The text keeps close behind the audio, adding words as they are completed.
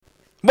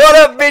What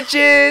up,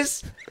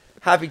 bitches?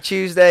 Happy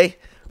Tuesday.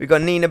 We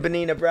got Nina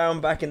Benina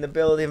Brown back in the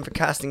building for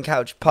Casting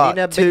Couch Part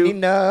 2.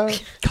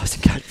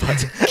 Casting Couch Part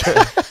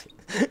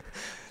 2.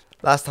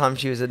 Last time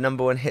she was a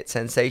 #1 hit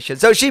sensation.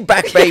 So she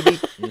back, baby.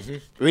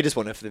 We just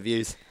want it for the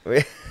views.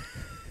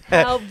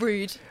 How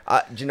rude.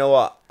 Do you know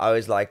what? I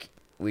was like,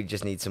 we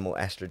just need some more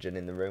estrogen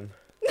in the room.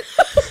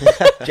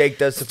 Jake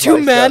does supply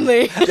Too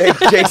manly.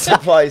 Jake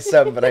supplies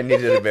some, but I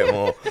needed a bit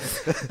more.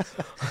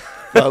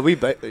 Well, we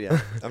both, yeah.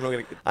 I'm not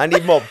going to... I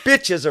need more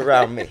bitches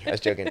around me. I was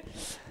joking.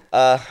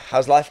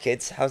 How's life,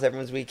 kids? How's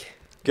everyone's week?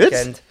 Good.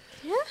 Weekend?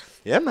 Yeah.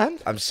 Yeah, man.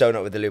 I'm so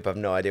not with the loop. I have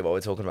no idea what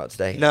we're talking about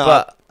today. No,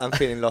 but I'm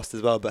feeling lost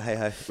as well, but hey,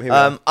 hey. Here we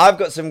are. I've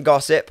got some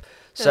gossip.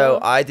 So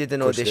Oh. I did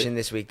an Of course you audition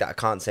this week that I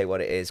can't say what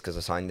it is because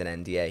I signed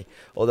an NDA.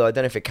 Although I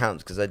don't know if it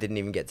counts because I didn't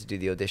even get to do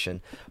the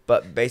audition.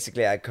 But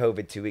basically, I had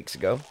COVID 2 weeks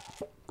ago.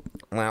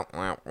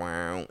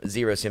 Wow.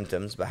 0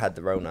 symptoms, but had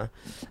the Rona.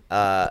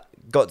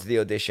 Got to the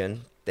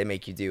audition. They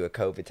make you do a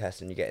COVID test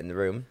when you get in the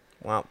room.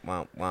 Wow.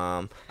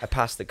 I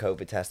passed the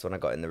COVID test when I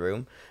got in the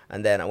room.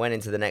 And then I went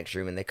into the next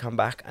room and they come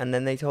back. And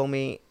then they told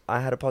me I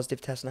had a positive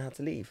test and I had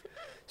to leave.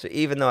 So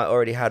even though I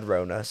already had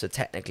Rona, so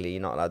technically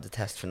you're not allowed to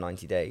test for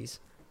 90 days,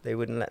 they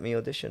wouldn't let me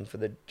audition for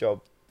the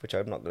job, which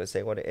I'm not going to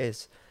say what it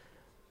is.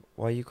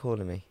 Why are you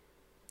calling me?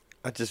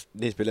 I just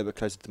need to be a little bit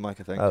closer to the mic,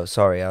 I think. Oh,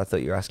 sorry. I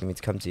thought you were asking me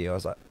to come to you. I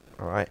was like,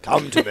 all right.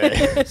 Come to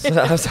me. So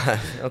I was like,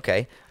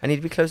 okay. I need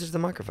to be closer to the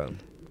microphone.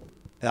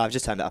 Yeah, I've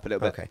just turned it up a little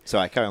bit. Okay.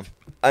 Sorry, carry on.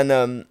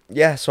 And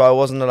yeah, so I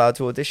wasn't allowed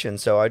to audition.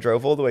 So I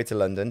drove all the way to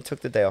London,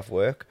 took the day off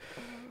work,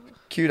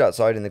 queued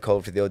outside in the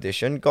cold for the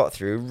audition, got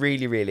through,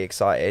 really, really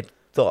excited.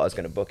 Thought I was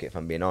going to book it, if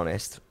I'm being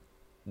honest.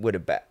 Would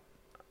have bet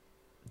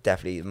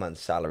definitely a month's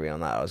salary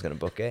on that I was going to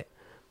book it.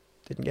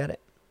 Didn't get it.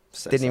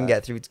 So Didn't even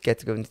sad. get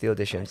to go into the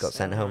audition. That's Got so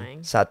sent home.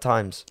 annoying. Sad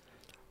times.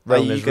 Are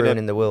you Rona's gonna-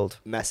 ruining the world.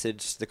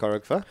 Message the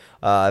choreographer.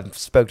 I've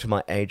spoke to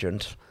my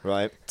agent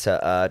Right.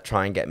 to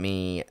try and get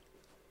me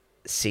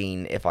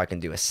seen if I can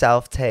do a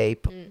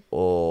self-tape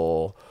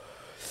or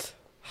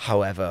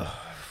however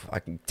I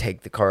can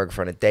take the choreographer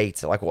on a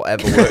date, like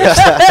whatever works.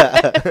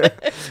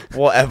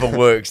 Whatever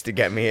works to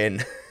get me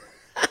in.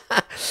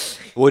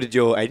 What did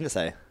your agent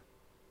say?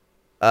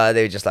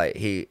 They were just like,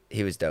 he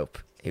was dope.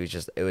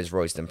 It was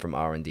Royston from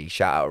R&D.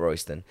 Shout out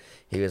Royston.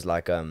 He was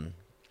like,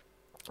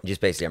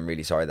 just basically, I'm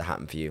really sorry that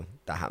happened for you.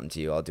 That happened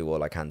to you. I'll do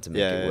all I can to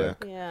make it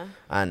work. Yeah.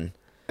 And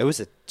It was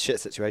a shit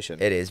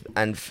situation. it is.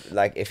 And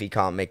like, if he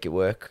can't make it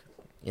work,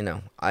 you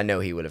know, I know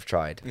he will have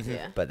tried.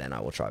 Yeah. But then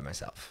I will try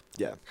myself.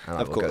 Yeah, And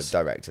I of will course. go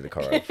direct to the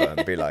choreographer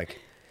and be like,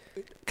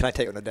 Can I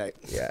take you on a date?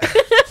 yeah,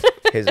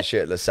 here's a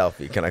shirtless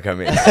selfie. Can I come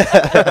in?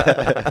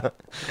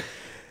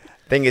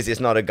 Thing is, it's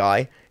not a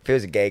guy. If it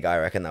was a gay guy, I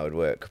reckon that would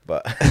work.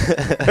 But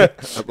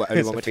What, only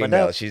it's want a me to find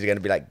female. out? She's going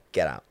to be like,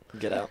 get out.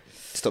 Get out.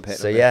 Stop hitting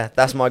So on me. yeah,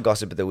 that's my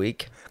gossip of the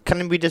week.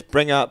 Can we just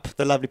bring up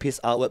the lovely piece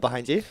of artwork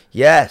behind you?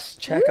 Yes,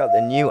 check out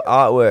the new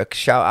artwork.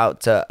 Shout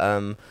out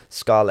to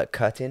Scarlett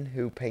Cuttin,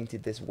 who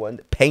painted this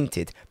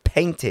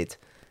painted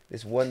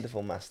this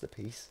wonderful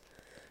masterpiece.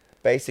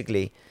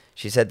 Basically,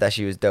 she said that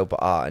she was dope at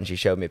art, and she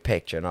showed me a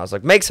picture, and I was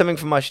like, make something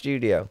for my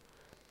studio.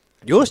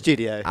 Your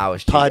studio. Our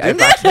studio. Pardon? In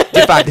fact,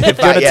 in fact, Do you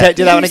want to yeah.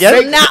 do that one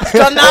again? Snapped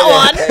on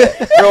that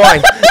one.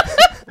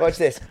 Rewind. Watch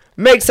this.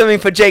 Make something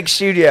for Jake's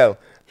studio,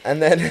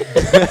 and then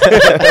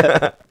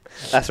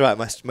That's right.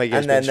 My ears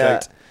and then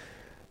been straight.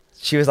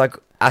 she was like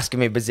asking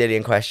me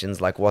bazillion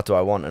questions, like what do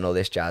I want and all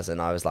this jazz,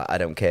 and I was like, I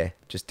don't care,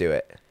 just do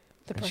it.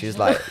 And she was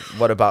like,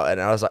 what about it?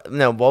 And I was like,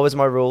 no, what was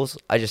my rules?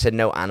 I just said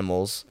no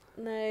animals.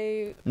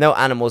 No. No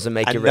animals and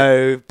make And it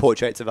no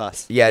portraits of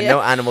us. Yeah, Yeah.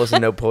 no animals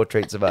and no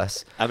portraits of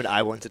us. I mean,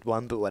 I wanted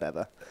one, but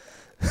whatever.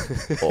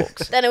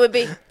 Orcs. Then it would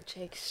be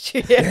Jake's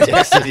studio.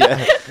 Jake's studio.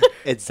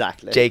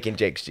 Exactly. Jake and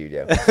Jake's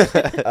studio.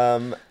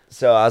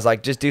 So I was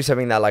like, just do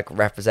something that like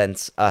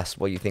represents us,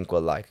 what you think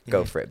we'll like.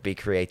 Go for it. Be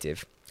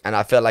creative. And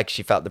I felt like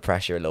she felt the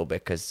pressure a little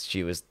bit because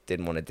she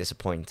didn't want to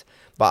disappoint.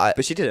 But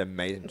But she did an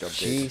amazing job,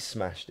 she dude.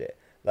 smashed it.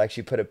 Like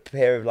she put a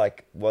pair of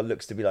like what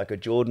looks to be like a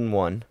Jordan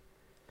 1.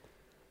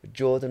 A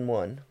Jordan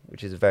 1,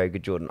 which is a very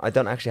good Jordan. I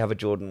don't actually have a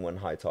Jordan 1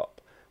 high top.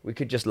 We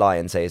could just lie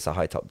and say it's a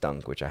high top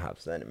dunk, which I have,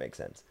 so then it makes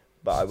sense.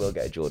 But I will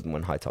get a Jordan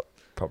 1 high top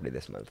probably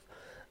this month.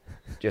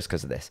 Just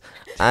because of this.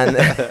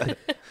 And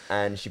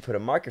and she put a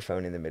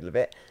microphone in the middle of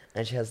it,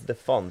 and she has the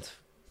font.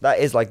 That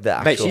is like the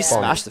actual Mate, she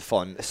font. smashed the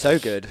font. It's so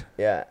good.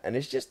 Yeah, and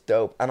it's just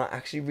dope. And I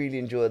actually really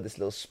enjoyed this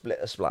little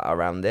splitter splat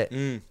around it.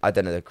 I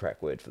don't know the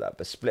correct word for that,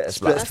 but splitter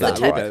splat. That's Splitter the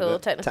splat, technical,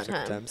 right. technical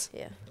term. terms.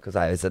 Yeah. Because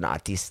I was an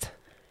artist.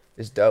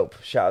 It's dope.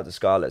 Shout out to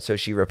Scarlett. So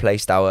she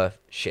replaced our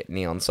shit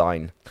neon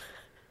sign.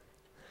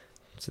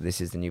 So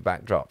this is the new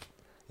backdrop.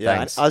 Yeah, and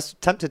Thanks. I was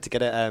tempted to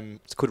get it.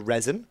 It's called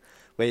resin,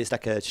 where it's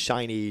like a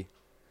shiny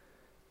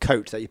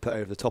coat that you put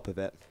over the top of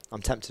it.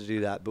 I'm tempted to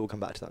do that, but we'll come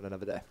back to that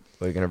another day.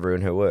 We're going to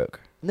ruin her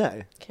work.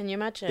 No, Can you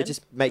imagine? it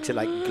just makes it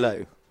like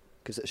glow,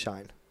 gives it a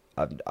shine.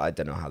 I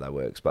don't know how that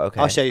works, but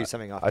okay. I'll show you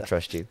something after. I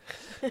trust you.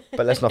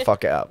 But let's not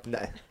fuck it up.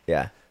 No,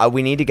 Yeah.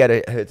 We need to get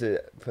her to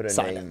put her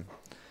Sign name.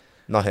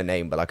 Not her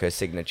name, but like her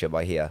signature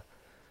by here.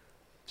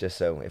 Just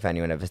so if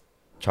anyone ever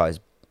tries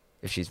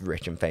if she's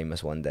rich and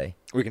famous one day.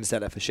 We can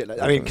sell it for shit.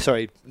 I mean,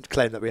 sorry,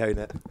 claim that we own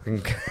it.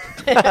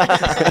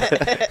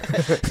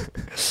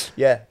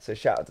 Yeah, so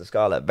shout out to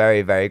Scarlett.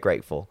 Very, very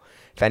grateful.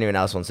 If anyone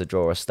else wants to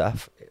draw us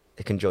stuff,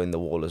 it can join the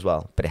wall as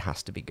well, but it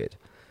has to be good.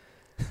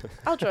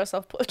 I'll draw a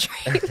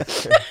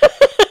self-portrait.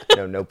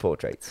 No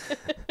portraits.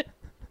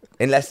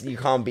 Unless you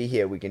can't be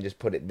here, we can just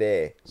put it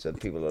there so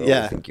people will Yeah.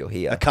 always think you're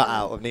here. A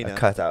cutout of Nina. A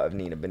cutout of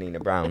Nina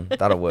Benina Brown.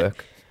 That'll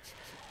work.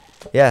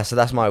 Yeah, so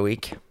that's my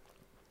week.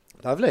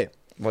 Lovely.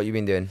 What you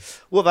been doing?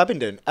 What have I been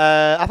doing?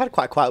 I've had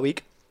quite a quiet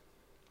week.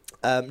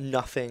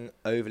 Nothing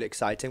overly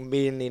exciting.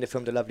 Me and Nina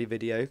filmed a lovely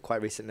video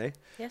quite recently,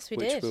 Yes, we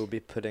which did. we'll be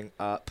putting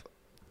up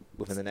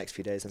within the next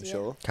few days, I'm Yeah.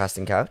 sure.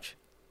 Casting couch?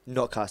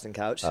 Not casting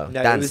couch. Oh,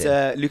 no, dancing. it was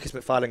a Lucas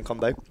McFarlane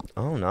combo.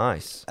 Oh,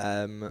 nice.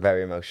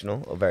 Very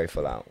emotional or very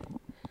full out?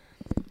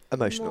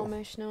 Emotional. More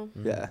emotional.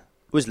 Yeah. It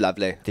was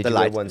lovely. Did The you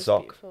wear light- one It was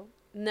sock? beautiful.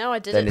 No, I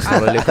Then didn't. it's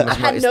not a Lucas I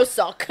had McFarlane. no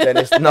sock. Then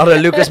it's not a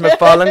Lucas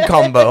McFarlane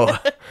combo.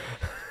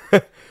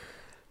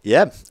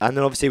 Yeah. And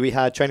then obviously we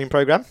had training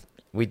program.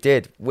 We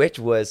did, which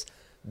was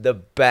the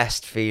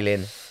best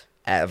feeling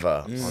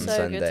ever Mm. on So good to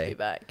be Sunday.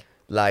 back.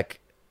 Like,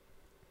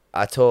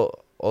 I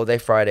taught all day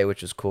Friday,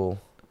 which was cool.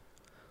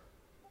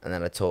 And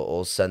then I taught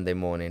all Sunday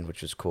morning,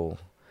 which was cool.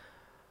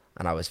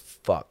 And I was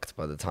fucked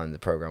by the time the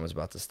program was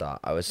about to start.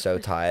 I was so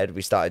tired.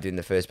 We started doing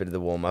the first bit of the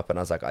warm-up, and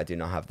I was like, I do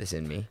not have this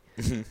in me.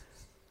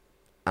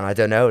 And I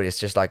don't know, it's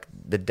just like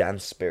the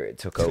dance spirit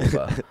took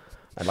over.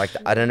 And like,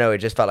 I don't know, it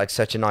just felt like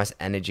such a nice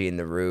energy in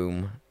the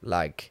room.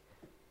 Like,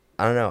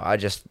 I don't know,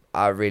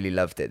 I really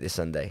loved it this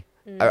Sunday.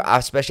 I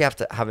especially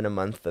after having a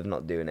month of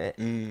not doing it.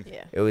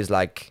 Yeah. It was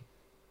like,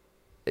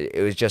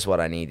 it was just what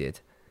I needed.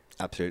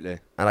 Absolutely.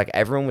 And like,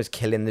 everyone was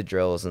killing the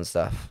drills and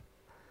stuff.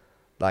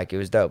 Like, it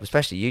was dope.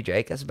 Especially you,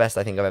 Jake. That's the best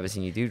I think I've ever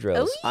seen you do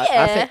drills. Oh, I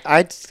yeah.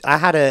 think I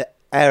had a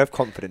air of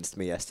confidence to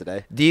me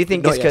yesterday. Do you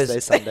think Not it's yesterday,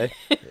 because Sunday.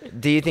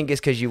 do you think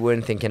it's because you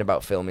weren't thinking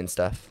about filming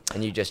stuff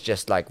and you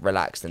just like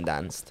relaxed and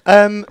danced?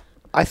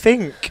 I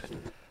think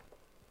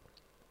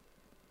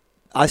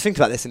I was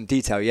thinking about this in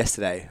detail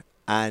yesterday,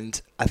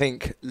 and I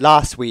think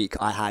last week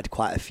I had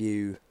quite a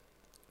few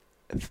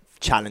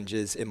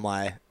challenges in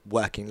my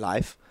working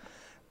life,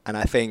 and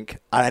I think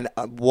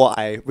what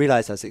I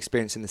realised I was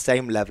experiencing the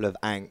same level of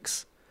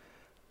angst,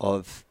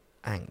 of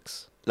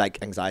Thanks. like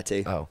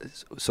anxiety, Oh.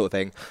 sort of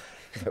thing,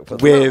 What the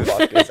with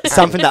fuck is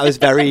something that was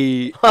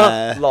very.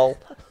 Lol.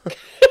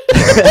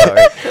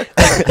 Sorry.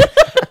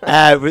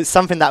 With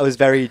something that was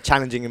very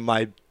challenging in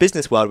my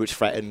business world, which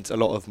threatened a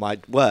lot of my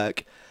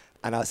work,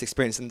 and I was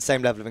experiencing the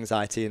same level of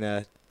anxiety in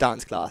a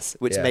dance class,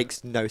 which Yeah.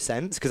 makes no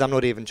sense because I'm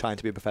not even trying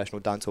to be a professional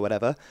dancer or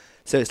whatever.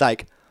 So it's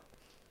like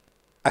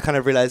I kind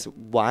of realized,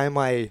 why am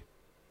I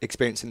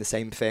experiencing the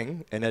same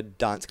thing in a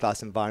dance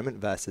class environment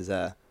versus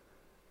a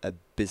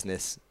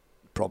business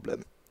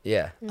problem?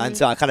 Yeah. And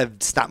so I kind of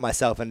snapped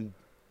myself and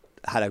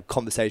had a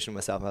conversation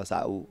with myself, and I was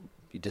like, oh,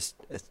 you just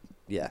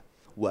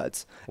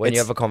words. When you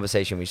It's- have a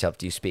conversation with yourself,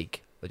 do you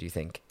speak? What do you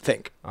think?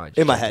 think Oh, just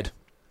in my checking. head.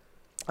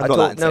 I I'm not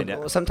talk, that no, insane yet.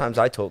 well, sometimes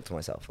I talk to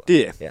myself. Do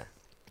you? Yeah.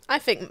 I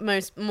think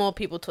more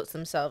people talk to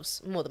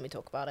themselves more than we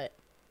talk about it.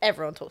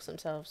 Everyone talks to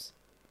themselves.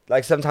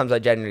 Like sometimes I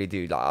genuinely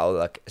do. Like I'll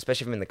like,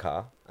 especially if I'm in the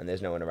car and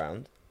there's no one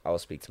around, I'll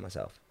speak to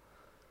myself.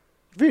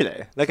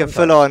 Really? Like a Sometimes.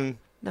 full-on...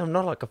 No,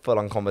 not like a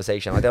full-on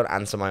conversation. I don't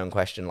answer my own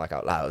question like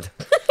out loud.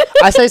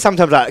 I say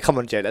sometimes like, come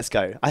on, Jay, let's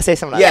go. I say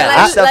something like Yeah,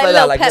 that. stuff like that,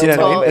 little like, pep Do you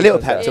know what I mean? A little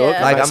talk. pep talk.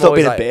 Yeah. Like, I'm stop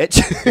always being a like-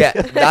 bitch. Yeah,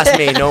 that's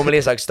me. Normally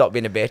it's like, stop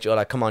being a bitch, or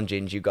like, come on,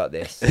 Ginge, you got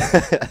this.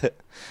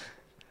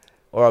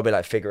 Or I'll be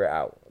like, figure it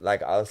out.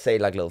 Like I'll say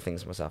like little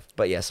things to myself.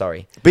 But yeah,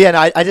 sorry. But yeah,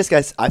 no, I just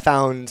guess I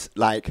found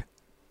like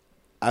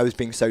I was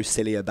being so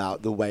silly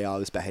about the way I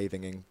was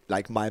behaving in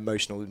like my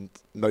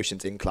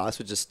emotions in class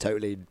were just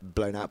totally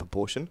blown out of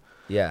proportion.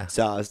 Yeah.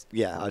 So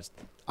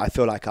I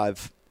feel like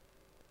I've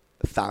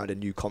found a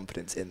new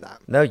confidence in that.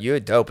 No, you're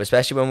dope,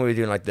 especially when we were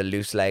doing like the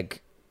loose leg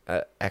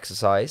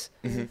exercise,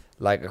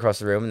 like across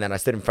the room, and then I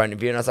stood in front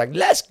of you and I was like,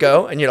 "Let's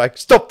go," and you're like,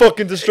 "Stop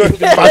fucking distracting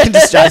me!" Fucking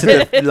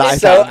distracted the life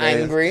So out of me.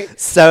 angry.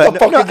 So Stop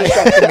fucking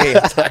distracting me.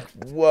 It's like,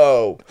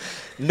 whoa.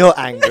 not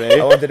angry.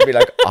 I wanted to be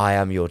like, I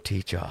am your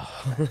teacher.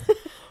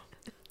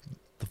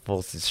 The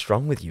force is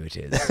strong with you, it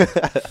is.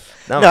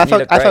 No, man, I you felt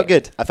look I felt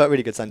great. good. I felt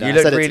really good Sunday. You I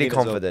look said it to really Nina as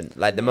well. confident,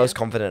 like the Yeah. most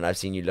confident I've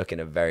seen you look in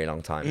a very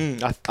long time.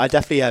 I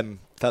definitely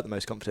felt the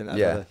most confident I've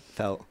Yeah. ever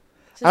felt.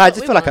 This is And I what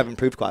just we feel like want. I've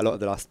improved quite a lot over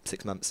the last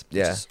 6 months.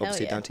 Yeah. Which is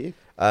obviously yeah. down to you.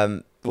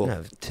 Well,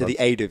 Well, to the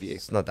aid of you.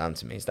 It's not down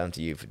to me. It's down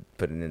to you for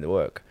putting in the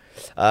work.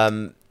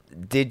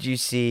 Did you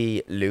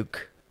see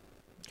Luke,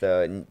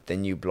 the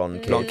new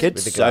blonde kid? Blonde kid,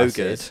 with the so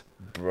glasses?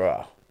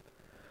 Bruh.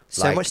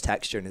 So Like- much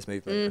texture in his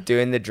movement.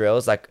 Doing the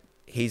drills, like,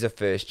 he's a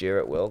first year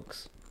at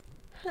Wilkes.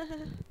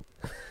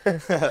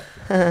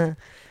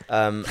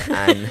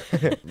 And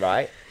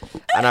right,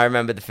 and I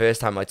remember the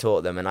first time I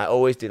taught them, and I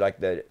always do like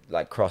the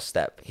cross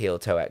step heel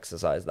toe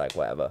exercise, like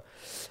whatever,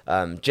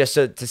 just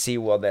to see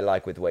what they're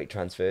like with weight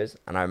transfers.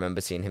 And I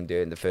remember seeing him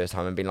do it the first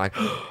time and being like,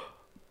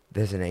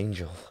 "There's an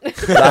angel."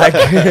 Like,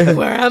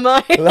 Where am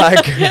I?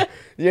 like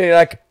you're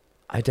like,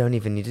 I don't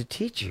even need to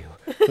teach you.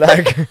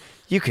 Like,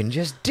 you can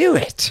just do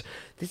it.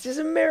 This is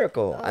a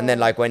miracle. And then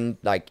like when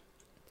like,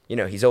 you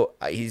know, he's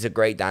a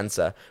great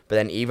dancer, but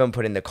then even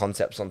putting the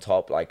concepts on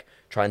top, like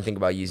try and think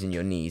about using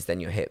your knees, then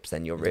your hips,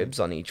 then your ribs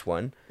on each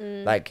one.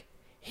 Like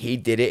he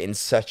did it in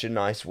such a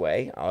nice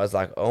way. I was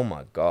like, oh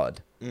my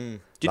God. Do you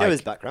know Like-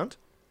 his background?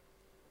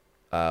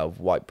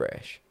 White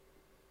British.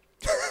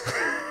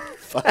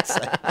 Fuck's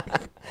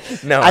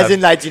sake. No, As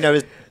in, like, do you know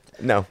his...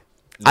 no.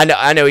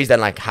 I know he's done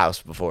like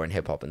house before and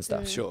hip hop and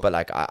stuff. Sure. But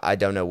like I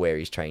don't know where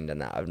he's trained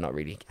and that. I've not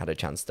really had a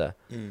chance to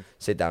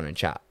sit down and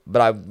chat.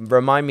 But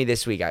remind me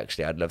this week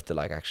actually. I'd love to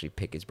like actually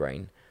pick his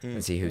brain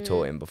and see who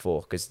taught him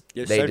before, because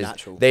You're so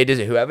natural.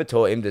 whoever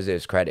taught him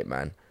deserves credit,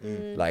 man.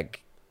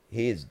 Like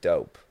he is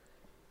dope,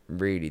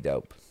 really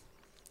dope.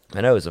 I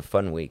know it was a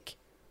fun week.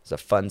 It was a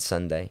fun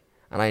Sunday,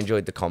 and I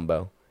enjoyed the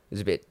combo. It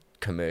was a bit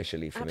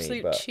commercially for me,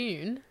 Absolute but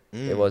tune.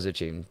 it was a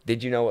tune.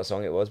 Did you know what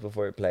song it was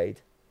before it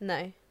played?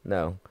 No.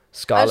 No.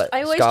 Scarlett.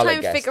 I always Scarlett try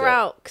and guessed figure it.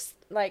 out, 'cause,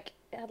 like,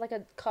 it had like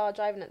a car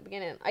driving at the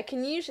beginning. I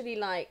can usually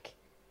like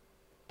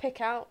pick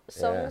out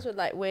songs with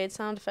like weird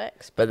sound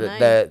effects, But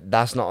no.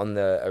 that's not on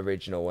the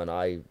original one.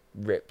 I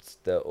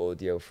ripped the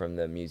audio from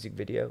the music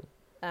video.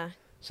 Ah.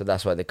 So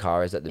that's why the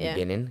car is at the Yeah.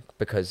 beginning,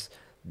 because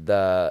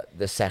the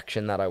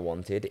section that I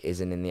wanted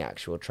isn't in the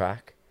actual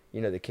track.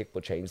 You know, the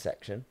kickball chain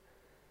section.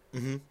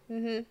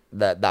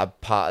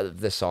 That part of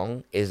the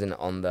song isn't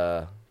on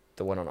the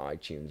one on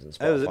iTunes and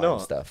Spotify Oh, is it and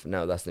not? stuff.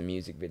 No, that's the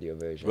music video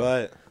version.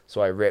 Right.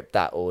 So I ripped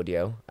that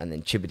audio and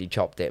then chibbity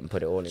chopped it and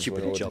put it all into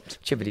an order.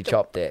 Chibbity-chopped. Chibbity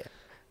chopped it,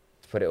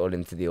 put it all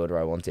into the order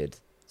I wanted.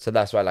 So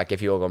that's why, like,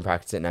 if you all go and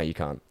practice it now, you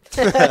can't.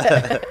 Good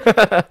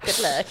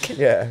luck.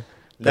 Yeah.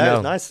 But No, it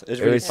was nice. It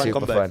was really fun super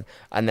combo. fun.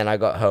 And then I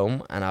got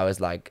home and I was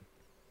like,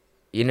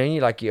 you know,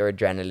 your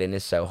adrenaline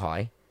is so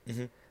high.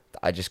 Mhm.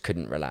 I just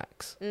couldn't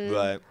relax.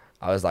 Right.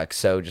 I was like,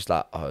 so just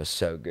like, oh, it was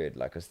so good.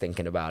 Like I was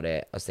thinking about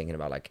it. I was thinking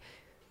about like,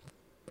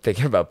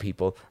 thinking about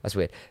people. That's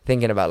weird.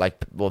 Thinking about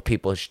like what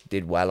people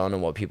did well on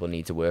and what people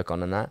need to work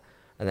on and that.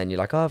 And then you're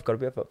like, oh, I've got to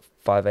be up at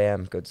 5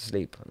 a.m. Go to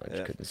sleep. And I just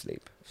Yeah. couldn't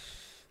sleep.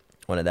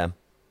 One of them.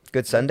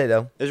 Good Sunday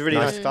though. It was a really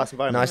Nice. nice class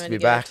environment. Nice to Really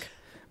be good. back.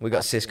 We got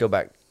Absolutely. Cisco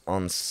back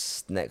on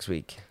next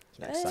week.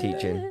 Next Sunday.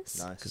 Teaching. Yes.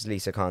 Nice. Because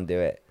Lisa can't do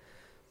it.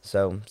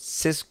 So,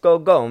 Cisco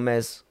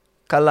Gomez,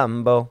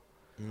 Colombo.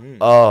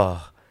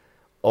 Oh,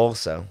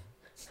 also,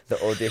 the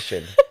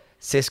audition.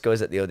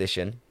 Cisco's at the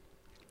audition.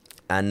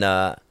 And,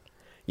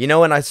 you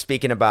know when I was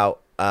speaking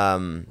about,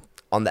 on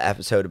the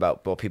episode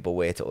about what people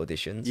wear to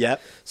auditions?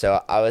 Yep.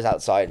 So, I was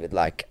outside with,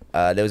 like,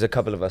 there was a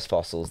couple of us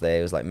fossils there.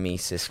 It was, like, me,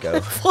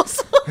 Cisco.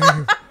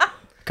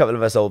 A couple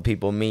of us old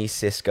people. Me,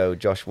 Cisco,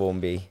 Josh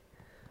Warmby,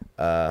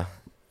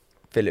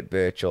 Philip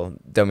Birchall.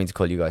 Don't mean to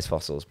call you guys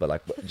fossils, but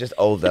like just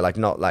older, like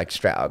not like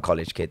straight out of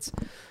college kids.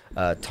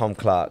 Tom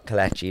Clark,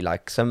 Kalechi,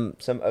 like some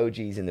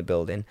OGs in the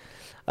building.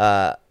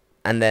 And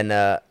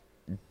then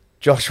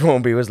Josh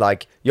Warmby was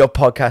like, "Your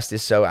podcast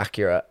is so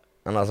accurate."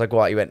 And I was like,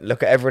 "What?" He went,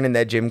 "Look at everyone in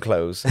their gym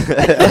clothes."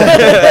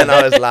 And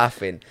I was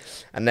laughing.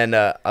 And then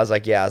I was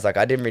like, "Yeah." I was like,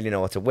 "I didn't really know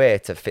what to wear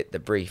to fit the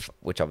brief,"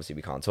 which obviously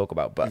we can't talk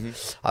about. But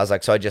I was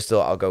like, so I just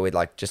thought I'll go with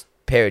like just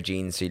pair of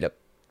jeans so you look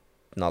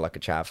not like a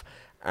chav,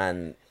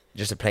 and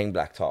just a plain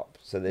black top.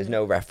 So there's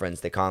no reference.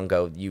 They can't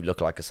go, "You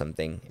look like a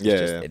something." It's Yeah,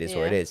 just, yeah. it is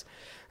what it Yeah. is.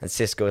 And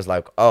Cisco was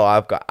like, "Oh,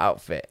 I've got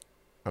outfit."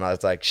 And I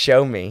was like,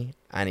 "Show me."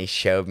 And he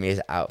showed me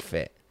his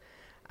outfit.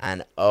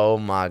 And oh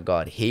my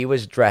God, he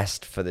was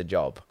dressed for the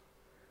job.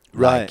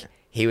 Right. Like,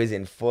 he was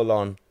in full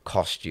on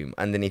costume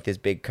underneath his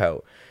big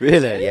coat.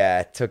 Really?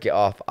 Yeah, took it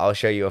off. I'll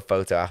show you a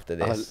photo after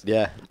this.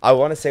 Yeah. I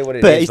want to say what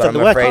it But is, he's but done I'm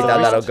the work. afraid that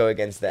Oh. that'll go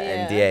against the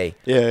Yeah. NDA.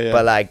 Yeah.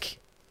 But like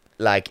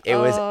it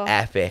was Oh.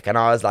 epic, and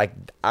I was like,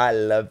 I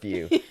love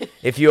you.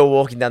 If you were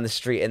walking down the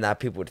street and that,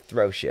 people would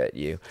throw shit at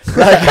you.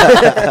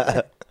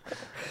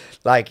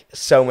 Like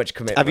so much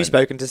commitment. Have you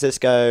spoken to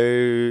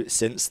Cisco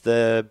since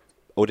the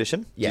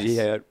audition? Yes. Did you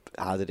hear,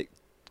 how did it?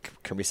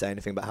 Can we say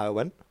anything about how it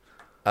went?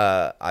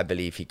 I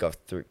believe he got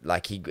through.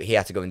 Like he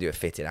had to go and do a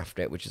fitting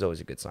after it, which is always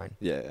a good sign.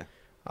 Yeah.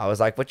 I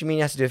was like, "What do you mean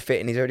he has to do a fit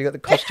and he's already got the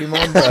costume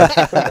on?" Bro?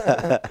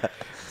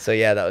 So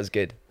yeah, that was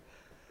good.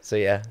 So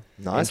yeah,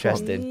 Nice one.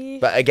 interesting.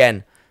 But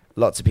again,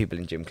 lots of people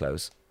in gym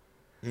clothes.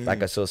 Mm.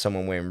 Like I saw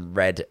someone wearing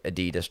red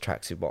Adidas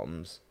tracksuit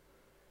bottoms.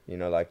 You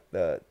know, like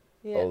the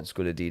Yeah. old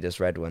school Adidas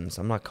red ones.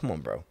 I'm like, come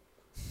on, bro.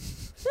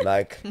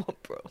 Like, Come on,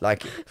 bro.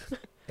 like,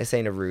 this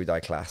ain't a rude eye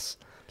class.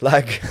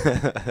 Like,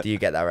 do you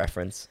get that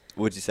reference?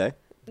 What'd you say?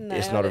 No,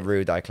 It's I not a don't-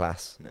 rude eye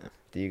class. No.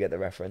 Do you get the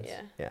reference?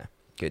 Yeah. Yeah.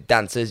 Good.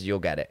 Dancers, you'll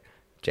get it.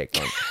 Jake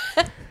Blunt.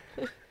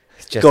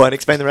 It's just, Go on,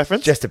 explain the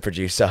reference. just a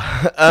producer.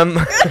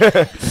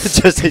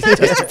 just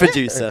a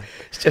producer.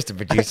 It's just a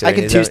producer. I in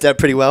can his own- two-step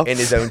pretty well. in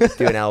his own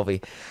doing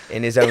LV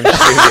in his own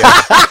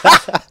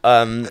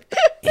studio.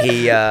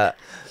 He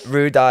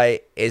Rude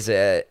Eye is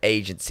a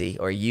agency,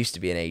 or it used to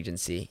be an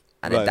agency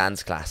and a Right.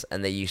 dance class,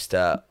 and they used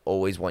to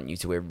always want you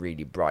to wear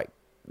really bright,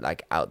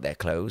 like out there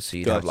clothes. So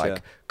you'd have Gotcha.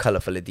 like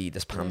colorful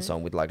Adidas pants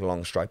on with like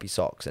long stripy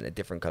socks and a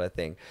different color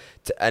thing.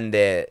 And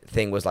their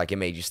thing was like it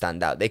made you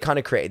stand out. They kind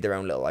of created their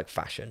own little like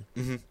fashion.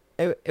 Mm-hmm.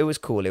 It was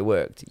cool. It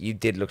worked. You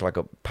did look like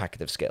a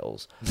packet of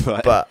Skittles.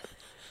 Right. But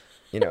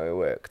You know, it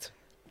worked.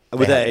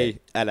 Were They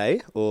they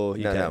LA or UK?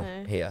 No, no,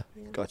 No. here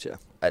Gotcha.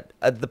 at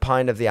the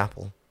Pine of the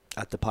Apple.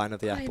 At the Pine of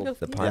the Apple.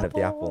 The Pine of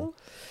the Apple.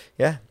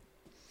 Yeah.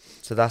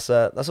 So that's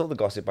all the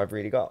gossip I've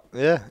really got.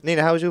 Yeah.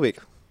 Nina, how was your week?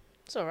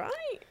 It's all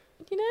right.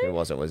 You It know.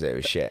 wasn't, was it? It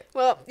was shit.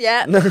 Well,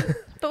 yeah.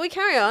 But we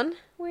carry on.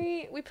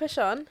 We push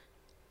on.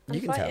 I'm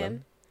You can tell fighting.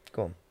 them.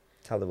 Go on.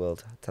 Tell the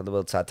world. Tell the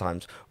world sad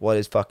times. What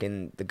is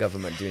fucking the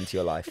government doing to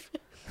your life?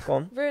 Go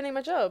on. Ruining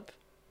my job.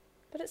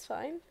 But it's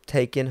fine.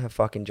 Taking her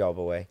fucking job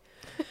away.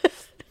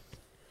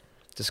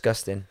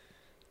 Disgusting.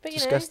 But you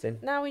Disgusting.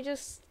 know, now we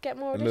just get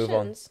more And auditions. move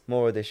on.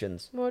 More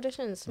auditions. More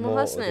auditions. More, More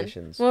hustling.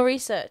 auditions. More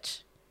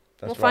research.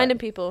 That's more right. finding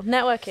people.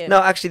 Networking.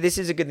 No, actually, this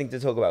is a good thing to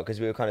talk about because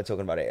we were kind of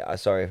talking about it.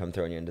 Sorry if I'm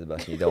throwing you under the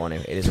bus and you don't want to.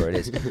 It is what it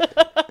is.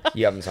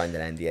 You haven't signed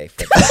an NDA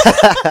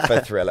for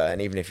Thriller,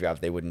 and even if you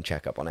have, they wouldn't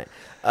check up on it.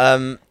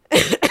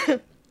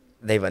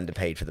 They've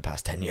underpaid for the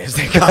past 10 years.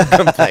 They can't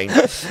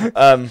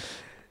complain.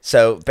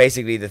 So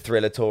basically, the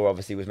Thriller tour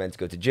obviously was meant to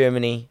go to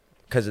Germany.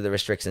 Because of the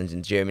restrictions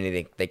in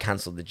Germany, they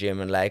cancelled the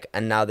German leg.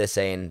 And now they're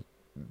saying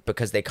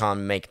because they can't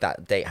make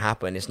that date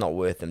happen, it's not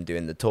worth them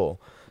doing the tour.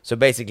 So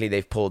basically,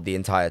 they've pulled the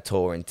entire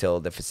tour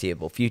until the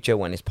foreseeable future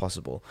when it's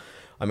possible.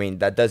 I mean,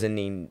 that doesn't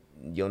mean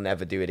you'll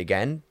never do it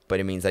again, but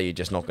it means that you're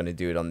just not going to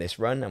do it on this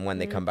run. And when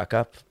they come back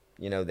up,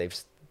 you know, they've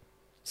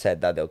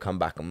said that they'll come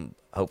back and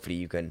hopefully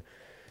you can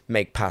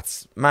make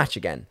paths match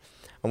again.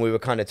 And we were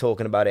kind of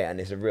talking about it, and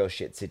it's a real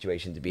shit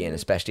situation to be in,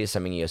 especially as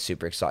something you're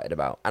super excited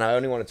about. And I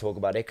only want to talk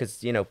about it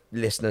because, you know,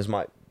 listeners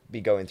might be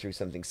going through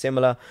something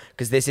similar,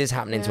 because this is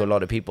happening to a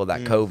lot of people,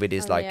 that COVID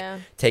is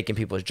taking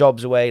people's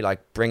jobs away, like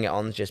Bring It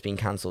On's just being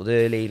cancelled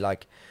early,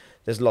 like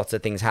there's lots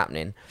of things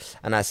happening.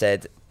 And I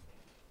said,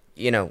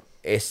 you know,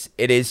 it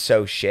is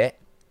so shit,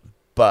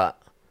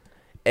 but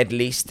at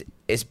least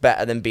it's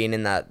better than being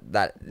in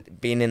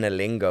that being in a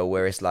lingo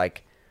where it's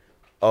like,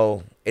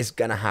 oh, it's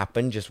gonna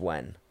happen, just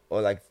when,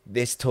 or like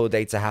this tour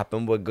date to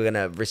happen, we're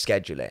gonna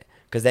reschedule it.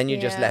 Because then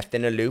you're just left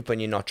in a loop and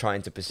you're not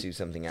trying to pursue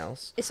something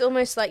else. It's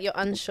almost like you're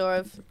unsure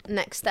of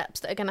next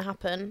steps that are going to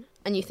happen,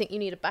 and you think you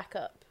need a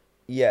backup.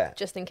 Yeah.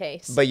 Just in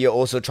case. But you're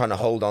also trying to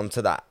hold on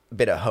to that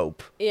bit of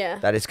hope. Yeah.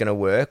 That it's going to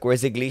work.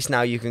 Whereas at least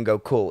now you can go,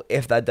 cool,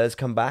 if that does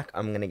come back,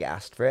 I'm going to get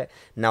asked for it.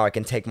 Now I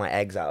can take my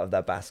eggs out of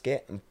that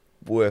basket and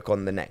work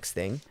on the next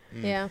thing.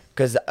 Yeah.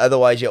 Because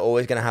otherwise you're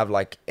always going to have,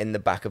 like, in the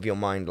back of your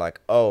mind,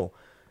 like, oh,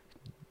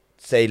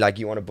 say, like,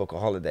 you want to book a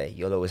holiday.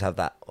 You'll always have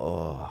that,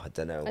 oh, I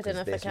don't know,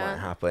 because this might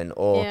happen.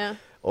 Or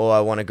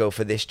I want to go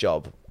for this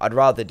job. I'd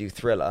rather do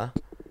Thriller,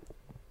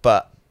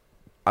 but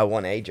I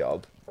want a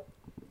job.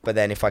 But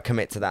then if I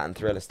commit to that and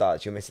Thriller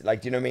starts, you'll miss it.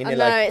 Like, do you know what I mean? I know,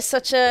 like, it's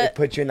such a... It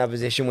puts you in that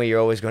position where you're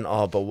always going,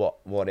 oh, but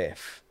what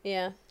if?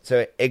 Yeah.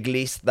 So at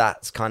least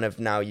that's kind of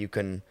now you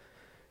can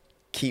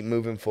keep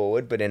moving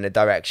forward, but in a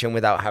direction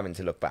without having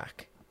to look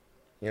back.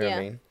 You know what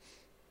I mean?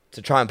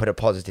 To try and put a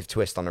positive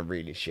twist on a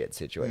really shit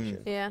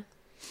situation. Yeah.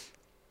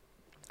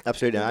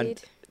 Absolutely.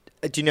 Indeed.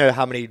 And do you know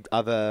how many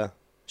other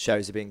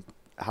shows are being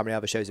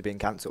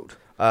cancelled?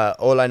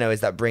 All I know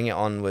is that Bring It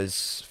On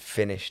was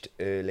finished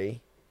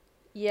early.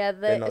 Yeah,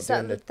 is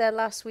that their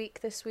last week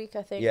this week,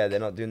 I think? Yeah, they're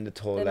not doing the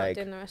tour They're leg.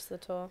 not doing the rest of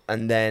the tour.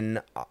 And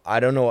then I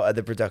don't know what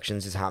other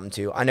productions has happened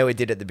to. I know it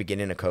did at the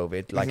beginning of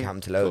COVID, like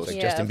happened to loads.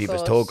 Like Justin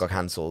Bieber's tour got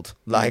cancelled.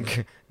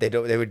 Like they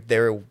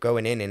were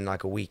going in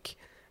like a week,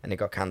 and it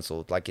got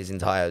cancelled. Like his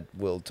entire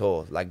world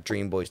tour, like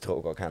Dream Boys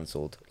tour got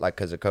cancelled, like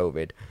because of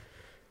COVID.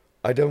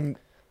 I'm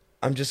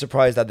just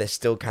surprised that they're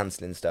still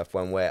cancelling stuff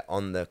when we're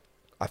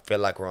I feel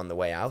like we're on the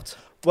way out.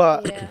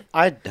 Well,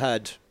 I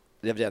heard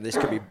the other day, and this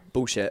could be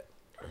bullshit,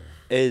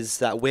 is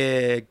that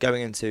we're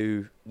going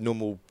into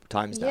normal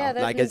times now.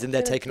 Like, as in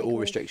they're taking all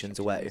restrictions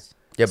away.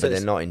 Yeah, but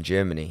they're not in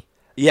Germany.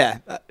 Yeah.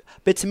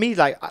 But to me,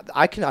 like,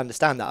 I can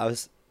understand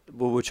that.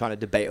 We were trying to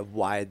debate of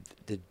why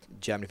the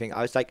Germany thing.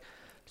 I was like,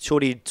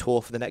 surely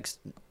tour for the next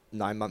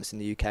 9 months in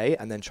the UK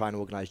and then try and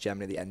organise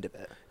Germany at the end of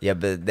it. Yeah,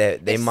 but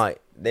they might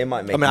make.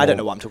 I mean, I don't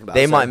know what I'm talking about.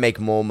 They might make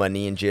more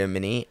money in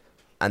Germany,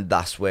 and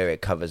that's where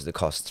it covers the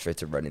costs for it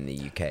to run in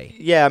the UK.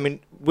 Yeah, I mean,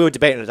 we were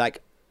debating it.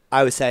 Like,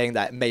 I was saying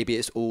that maybe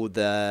it's all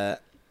the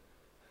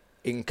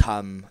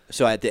income.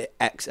 So I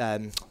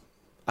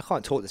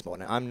can't talk this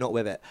morning. I'm not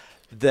with it.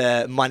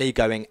 The money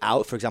going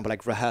out, for example,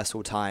 like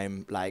rehearsal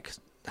time, like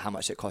how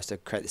much it costs to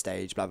create the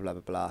stage, blah blah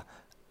blah blah blah.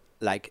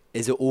 Like,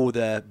 is it all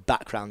the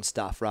background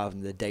stuff rather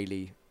than the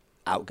daily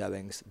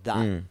outgoings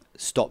that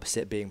stops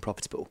it being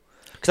profitable?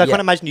 Because I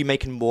can't imagine you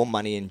making more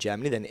money in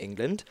Germany than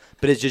England,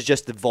 but it's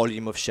just the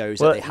volume of shows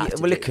that they have to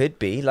do. Well, it could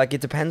be. Like,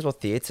 it depends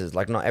what theatres.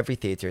 Like, not every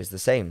theatre is the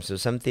same. So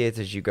some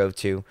theatres you go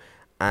to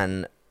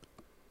and,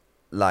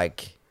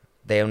 like,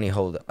 they only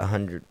hold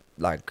 100,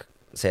 like,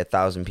 say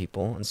 1,000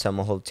 people, and some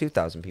will hold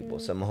 2,000 people,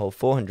 some will hold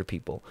 400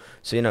 people.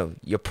 So, you know,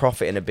 your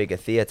profit in a bigger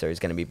theatre is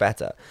going to be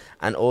better.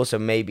 And also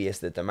maybe it's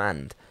the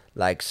demand.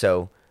 Like,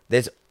 so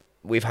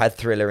we've had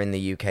Thriller in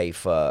the UK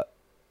for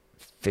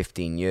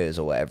 15 years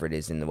or whatever it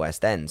is in the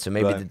West End. So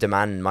maybe the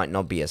demand might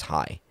not be as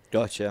high.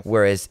 Gotcha.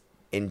 Whereas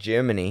in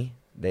Germany,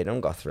 they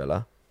don't got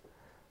Thriller.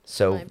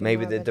 So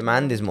maybe the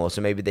demand is more. So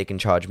maybe they can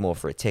charge more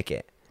for a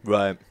ticket.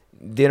 Right.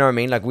 Do you know what I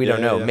mean? Like, we don't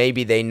Yeah, know. yeah.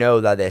 Maybe they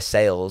know that their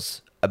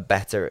sales are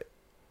better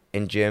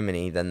in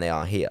Germany than they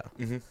are here.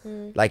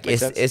 Mm-hmm. Like,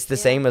 Makes it's sense. the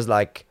Yeah. same as,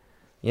 like,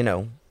 you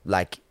know,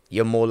 like,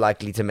 you're more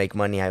likely to make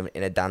money in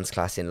a dance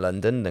class in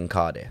London than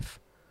Cardiff.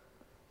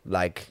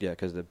 Like, Yeah,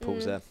 because the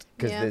pool's there.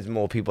 because Yeah. there's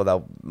more people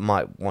that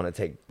might want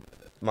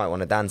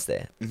to dance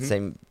there. Mhm.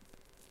 Same,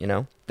 you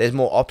know, there's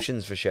more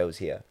options for shows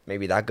here.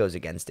 Maybe that goes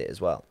against it as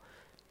well.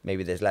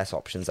 Maybe there's less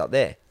options out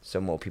there, so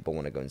more people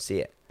want to go and see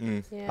it.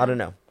 Mm. Yeah. I don't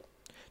know.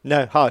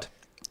 No, hard.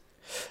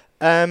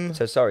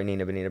 So sorry,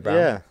 Nina Benina Brown.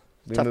 Yeah,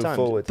 we tough move times.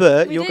 forward.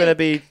 But We you're do. going to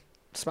be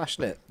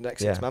smashing it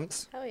next 6 Yeah.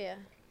 months. Hell yeah.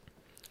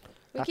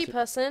 We Absolute- keep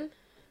hustling.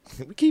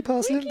 We keep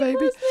hustling,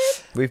 baby.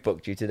 We've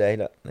booked you today.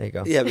 Look, there you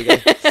go. Yeah, we go.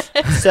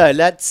 So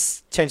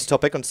let's change the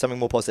topic onto something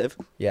more positive.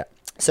 Yeah.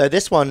 So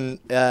this one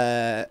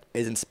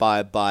is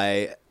inspired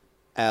by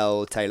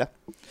Elle Taylor.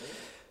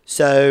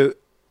 So,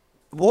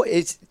 what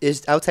is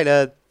Elle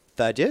Taylor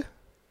third year?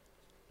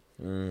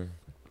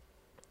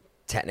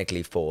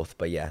 Technically fourth,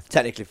 but yeah.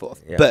 Technically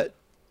fourth, Yeah. but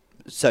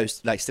so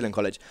like still in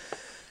college.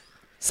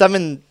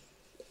 Something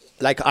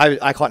like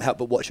I can't help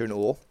but watch her in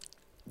awe.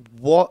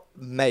 What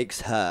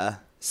makes her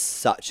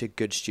such a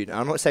good student?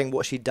 I'm not saying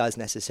what she does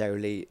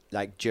necessarily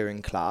like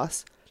during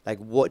class. Like,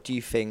 what do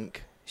you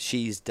think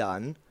she's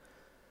done?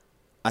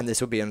 And this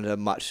will be in a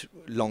much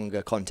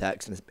longer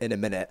context in a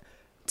minute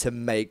to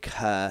make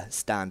her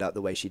stand out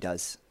the way she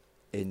does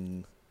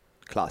in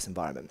class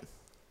environment.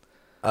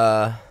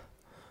 The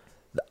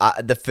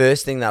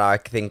first thing that I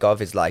think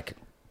of is like,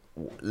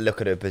 look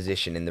at her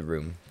position in the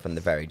room from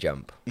the very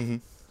jump. Mm-hmm.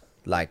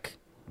 Like,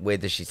 where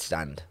does she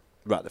stand?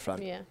 Right at the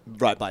front. Yeah.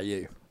 Right by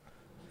you.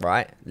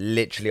 Right,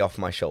 literally off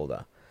my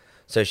shoulder.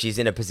 So she's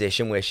in a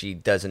position where she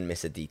doesn't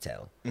miss a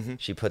detail. Mm-hmm.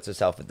 She puts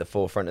herself at the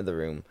forefront of the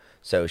room,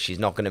 so she's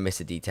not going to miss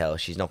a detail.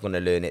 She's not going to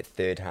learn it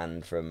third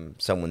hand from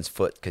someone's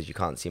foot because you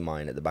can't see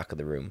mine at the back of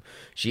the room.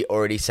 She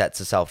already sets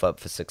herself up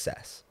for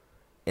success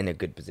in a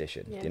good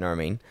position. Yeah. Do you know what I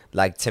mean?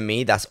 Like, to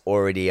me, that's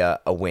already a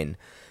win.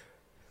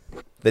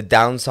 The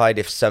downside,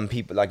 if some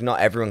people, like, not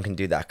everyone can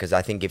do that, because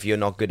I think if you're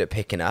not good at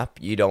picking up,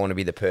 you don't want to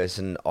be the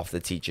person off the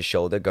teacher's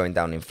shoulder going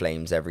down in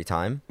flames every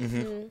time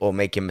or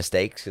making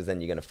mistakes, because then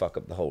you're going to fuck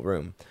up the whole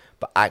room.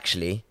 But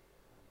actually,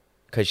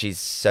 because she's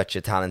such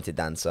a talented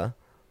dancer,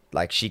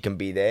 like, she can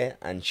be there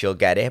and she'll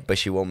get it, but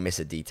she won't miss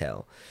a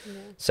detail. Yeah.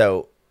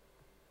 So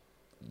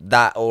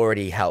that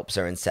already helps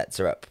her and sets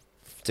her up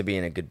to be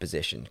in a good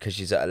position, because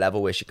she's at a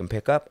level where she can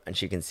pick up and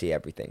she can see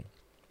everything.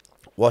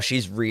 What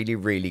she's really,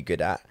 really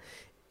good at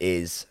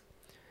is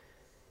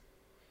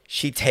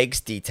she takes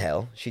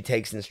detail, she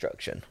takes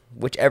instruction,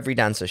 which every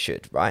dancer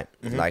should, right?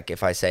 Like,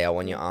 if I say I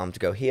want your arm to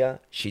go here,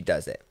 she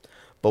does it.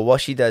 But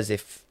what she does,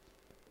 if,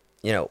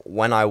 you know,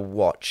 when I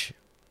watch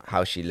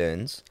how she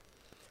learns,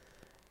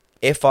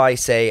 if I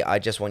say I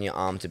just want your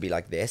arm to be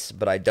like this,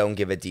 but I don't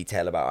give a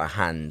detail about a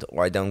hand,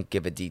 or I don't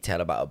give a detail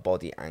about a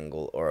body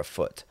angle or a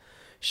foot,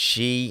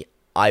 she,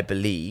 I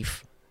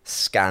believe,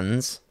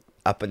 scans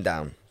up and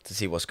down to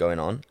see what's going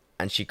on,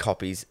 and she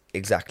copies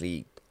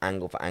exactly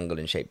angle for angle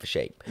and shape for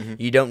shape.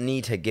 You don't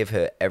need to give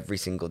her every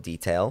single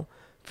detail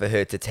for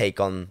her to take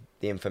on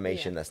the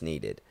information that's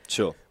needed.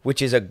 Sure.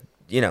 Which is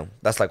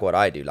that's like what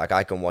I do. Like,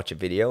 I can watch a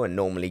video and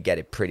normally get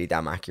it pretty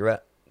damn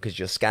accurate because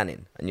you're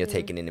scanning and you're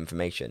taking in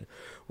information.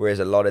 Whereas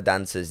a lot of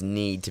dancers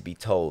need to be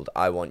told,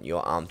 I want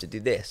your arm to do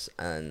this,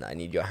 and I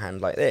need your hand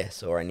like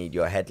this, or I need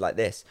your head like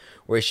this.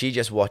 Whereas she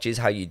just watches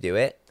how you do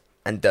it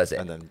and does it.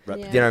 And then Yeah.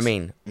 Do you know what I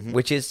mean? Mhm.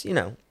 Which is,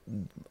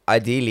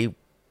 ideally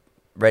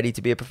ready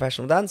to be a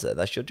professional dancer.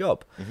 That's your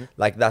job.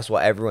 Like, that's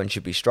what everyone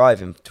should be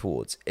striving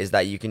towards, is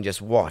that you can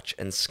just watch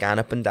and scan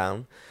up and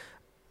down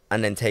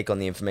and then take on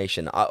the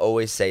information. I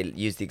always say,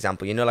 use the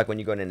example, like when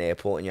you go in an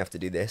airport and you have to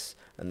do this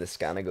and the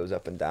scanner goes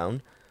up and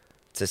down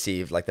to see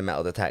if, like, the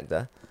metal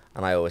detector.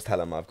 And I always tell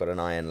them I've got an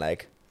iron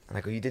leg. And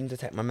I go, you didn't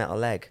detect my metal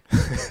leg.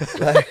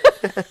 Like,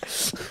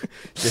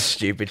 just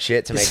stupid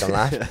shit to make them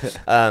laugh.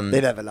 They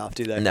never laugh,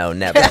 do they? No,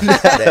 never.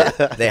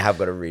 they have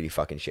got a really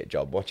fucking shit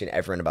job, watching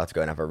everyone about to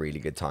go and have a really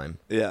good time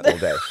Yeah. all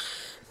day.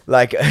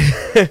 Like,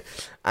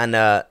 and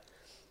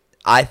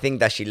I think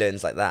that she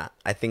learns like that.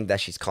 I think that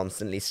she's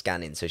constantly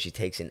scanning, so she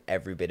takes in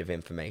every bit of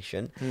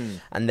information.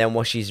 And then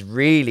what she's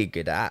really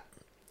good at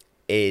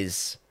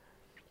is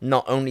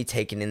not only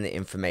taking in the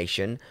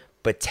information,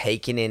 but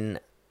taking in,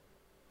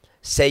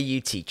 say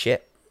you teach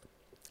it,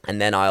 and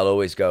then I'll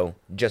always go,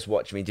 just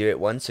watch me do it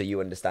once so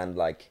you understand,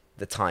 like,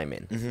 the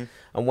timing.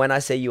 And when I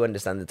say you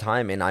understand the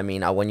timing, I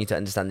mean I want you to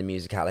understand the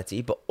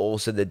musicality, but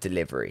also the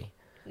delivery.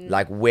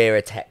 Like, where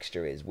a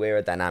texture is, where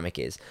a dynamic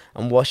is.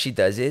 And what she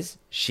does is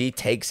she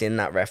takes in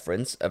that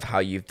reference of how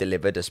you've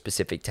delivered a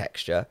specific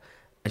texture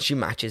and she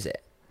matches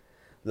it.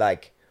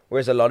 Like,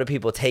 whereas a lot of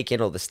people take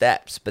in all the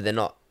steps, but they're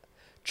not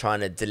trying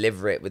to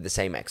deliver it with the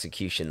same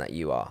execution that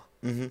you are.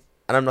 And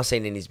I'm not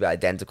saying it needs to be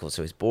identical,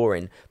 so it's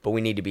boring, but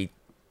we need to be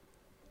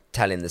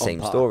telling the same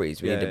par.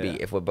 stories. We Yeah, need to be, yeah.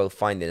 if we're both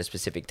finding a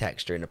specific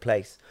texture in a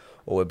place,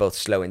 or we're both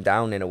slowing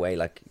down in a way,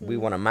 like, we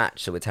want to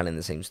match, so we're telling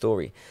the same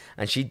story.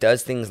 And she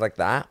does things like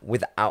that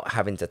without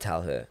having to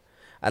tell her.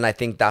 And I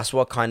think that's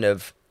what kind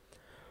of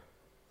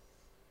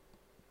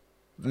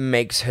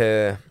makes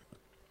her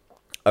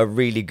a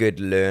really good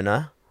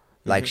learner.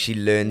 Like she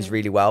learns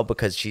really well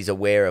because she's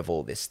aware of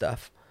all this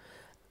stuff.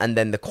 And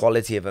then the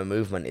quality of her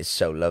movement is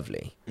so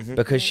lovely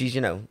because she's,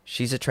 you know,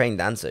 she's a trained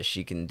dancer.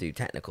 She can do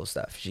technical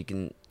stuff. She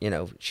can, you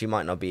know, she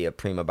might not be a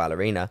prima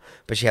ballerina,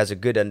 but she has a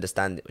good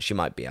understanding. She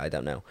might be, I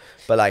don't know.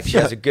 But like she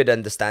has a good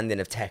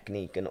understanding of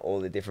technique and all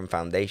the different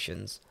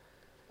foundations.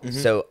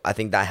 So I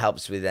think that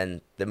helps with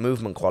then the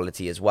movement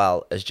quality as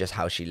well as just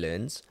how she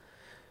learns.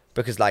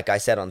 Because like I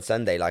said on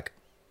Sunday, like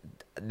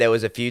there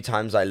was a few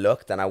times I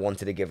looked and I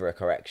wanted to give her a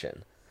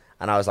correction.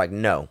 And I was like,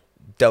 no,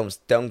 don't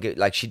give,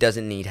 like she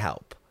doesn't need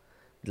help.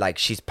 Like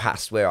she's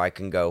past where I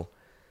can go,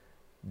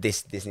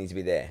 this needs to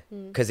be there.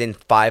 Because in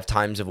 5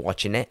 times of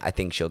watching it, I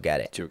think she'll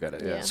get it. She'll get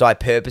it, Yeah. So I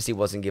purposely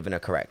wasn't giving her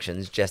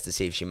corrections just to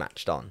see if she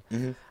matched on.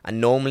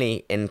 And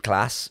normally in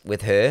class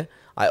with her,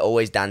 I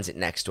always dance it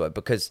next to her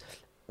because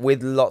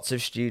with lots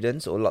of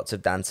students or lots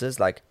of dancers,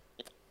 like,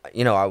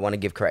 you know, I want to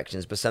give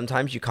corrections, but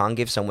sometimes you can't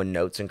give someone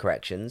notes and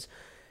corrections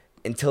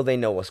until they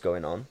know what's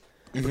going on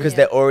because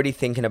they're already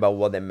thinking about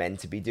what they're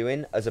meant to be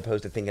doing as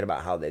opposed to thinking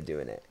about how they're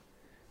doing it.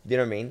 Do you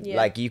know what I mean? Yeah.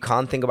 Like you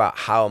can't think about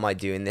how am I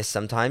doing this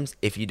sometimes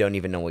if you don't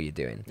even know what you're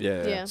doing.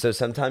 Yeah. So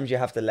sometimes you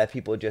have to let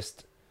people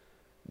just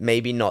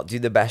maybe not do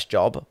the best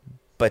job,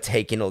 but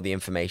take in all the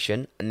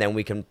information and then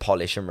we can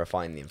polish and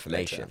refine the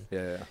information.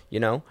 Yeah. You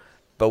know?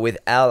 But with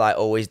Elle, I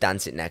always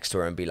dance it next to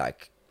her and be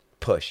like,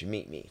 push,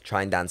 meet me,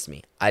 try and dance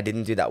me. I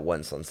didn't do that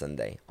once on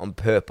Sunday on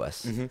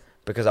purpose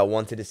because I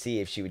wanted to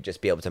see if she would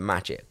just be able to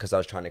match it because I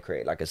was trying to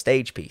create like a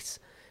stage piece.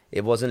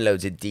 It wasn't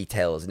loads of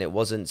details and it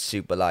wasn't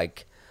super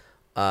like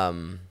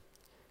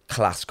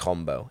class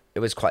combo. It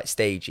was quite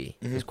stagey.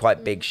 It was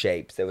quite big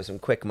shapes. There were some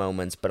quick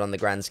moments, but on the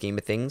grand scheme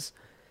of things,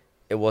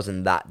 it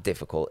wasn't that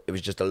difficult. It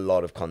was just a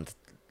lot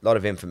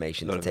of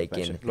information to take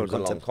in. It was a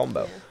long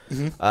combo.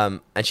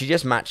 And she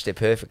just matched it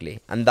perfectly.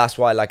 And that's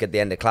why, like, at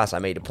the end of class, I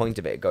made a point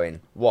of it,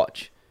 going,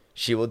 watch.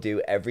 She will do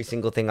every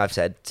single thing I've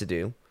said to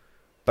do,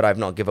 but I've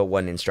not given her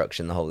one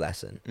instruction the whole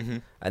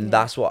lesson. And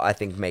that's what I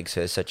think makes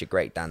her such a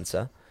great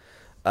dancer.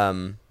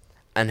 And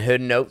her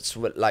notes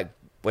were, like,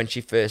 when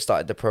she first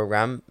started the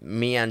program,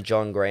 me and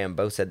John Graham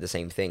both said the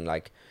same thing.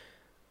 Like,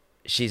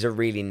 she's a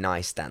really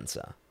nice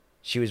dancer.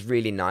 She was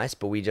really nice,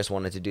 but we just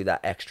wanted to do that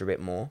extra bit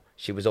more.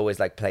 She was always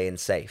like playing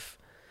safe.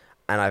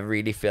 And I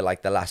really feel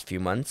like the last few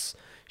months,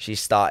 she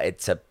started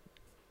to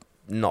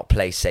not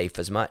play safe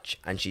as much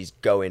and she's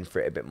going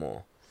for it a bit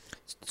more.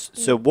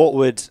 So what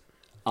would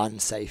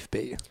unsafe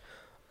be?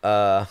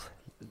 Not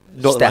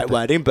the right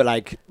wording, but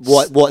like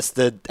what's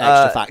the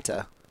extra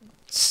factor?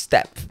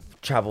 Step,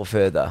 travel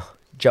further,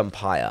 jump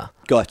higher,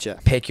 Gotcha.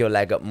 pick your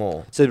leg up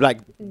more. So like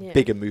Yeah.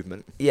 bigger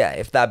movement. Yeah,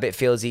 if that bit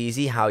feels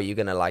easy, how are you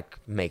going to like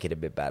make it a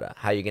bit better?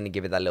 How are you going to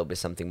give it that little bit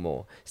something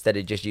more? Instead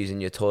of just using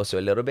your torso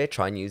a little bit,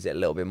 try and use it a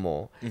little bit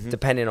more,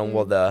 depending on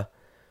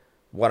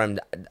what I'm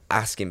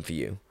asking for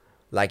you.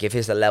 Like if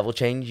it's a level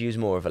change, use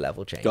more of a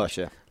level change.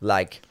 Gotcha.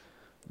 Like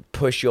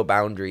push your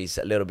boundaries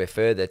a little bit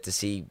further to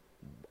see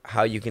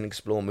how you can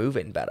explore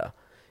moving better,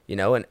 you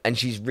know? And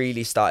she's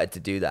really started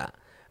to do that.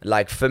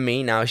 Like for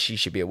me now, she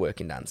should be a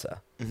working dancer.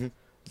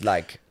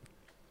 Like,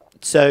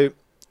 So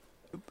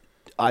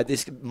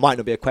this might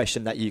not be a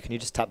question that can you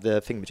just tap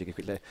the thingamajigger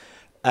quickly?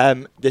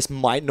 This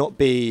might not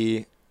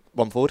be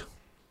one forward.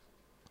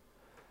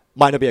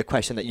 Might not be a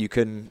question that you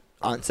can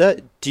answer.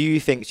 Do you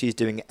think she's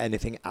doing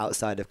anything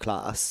outside of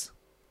class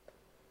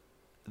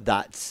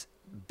that's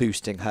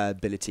boosting her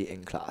ability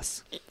in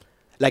class?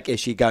 Like,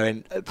 is she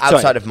going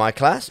outside of my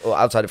class or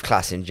outside of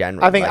class in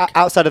general? I think like,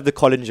 outside of the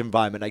college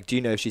environment. Like, do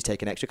you know if she's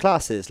taking extra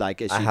classes?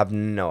 Like, is she? I have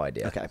no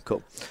idea. Okay,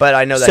 cool. But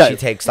I know that So- she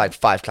takes like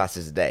 5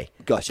 classes a day.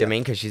 Gotcha. Do you know what I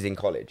mean? Because she's in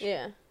college.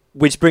 Yeah.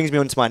 Which brings me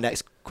on to my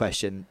next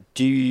question.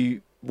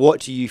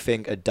 What do you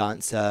think a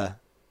dancer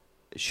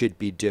should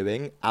be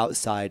doing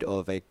outside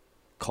of a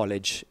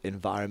college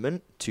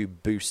environment to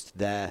boost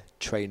their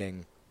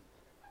training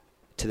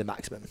to the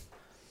maximum?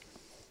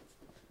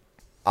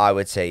 I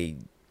would say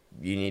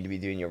you need to be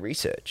doing your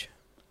research.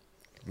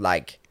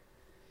 Like,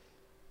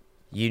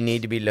 you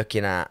need to be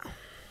looking at...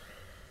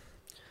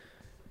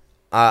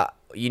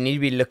 you need to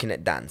be looking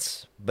at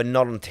dance, but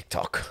not on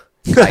TikTok.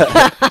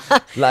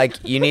 Like,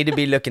 you need to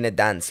be looking at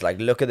dance. Like,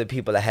 look at the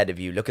people ahead of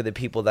you. Look at the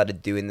people that are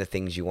doing the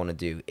things you want to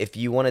do. If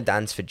you want to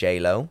dance for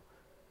J-Lo,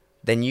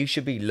 then you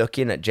should be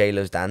looking at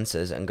J-Lo's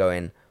dancers and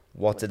going,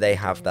 what do they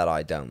have that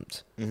I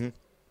don't?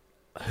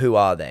 Who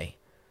are they?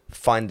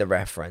 Find the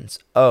reference.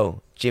 Oh,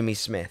 Jimmy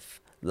Smith.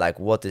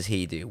 Like, what does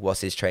he do? What's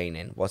his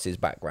training? What's his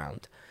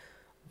background?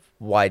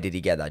 Why did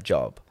he get that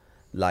job?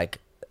 Like,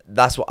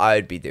 that's what I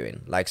would be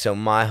doing. Like, so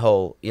my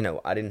whole, you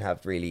know, I didn't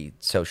have really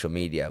social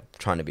media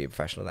trying to be a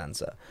professional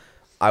dancer.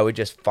 I would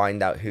just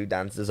find out who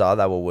dancers are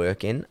that were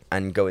working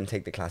and go and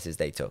take the classes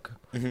they took.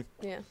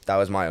 Yeah. That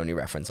was my only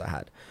reference I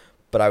had.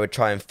 But I would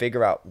try and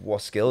figure out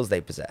what skills they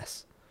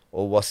possess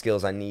or what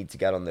skills I need to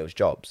get on those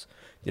jobs.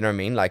 You know what I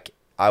mean? Like,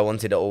 I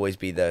wanted to always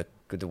be the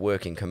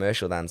working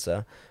commercial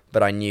dancer,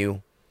 but I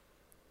knew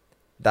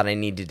that I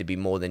needed to be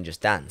more than just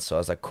dance. So I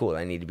was like, cool,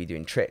 I need to be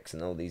doing tricks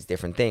and all these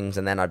different things.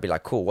 And then I'd be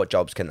like, cool, what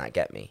jobs can that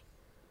get me?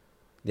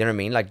 You know what I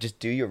mean? Like, just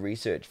do your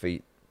research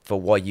for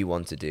what you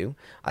want to do.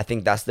 I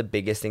think that's the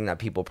biggest thing that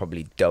people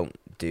probably don't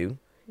do.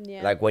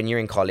 Yeah. Like, when you're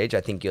in college,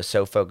 I think you're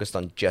so focused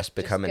on just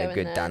becoming a going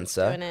good there,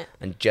 dancer doing it.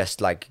 and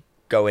just like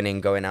going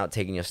in, going out,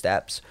 taking your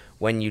steps.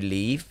 When you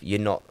leave, you're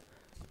not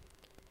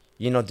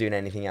doing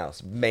anything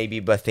else. Maybe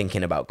but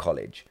thinking about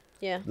college.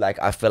 Yeah. Like,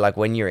 I feel like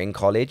when you're in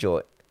college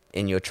or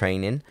in your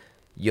training,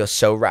 you're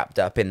so wrapped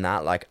up in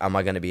that, like, am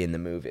I going to be in the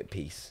Move It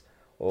piece?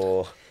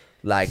 Or,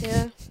 like,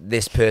 Yeah.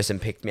 this person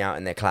picked me out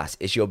in their class.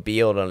 It's your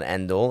be-all and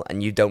end-all,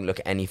 and you don't look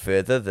any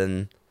further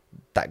than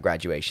that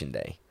graduation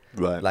day.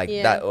 Right. Like,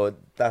 Yeah. that, or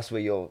that's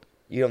where you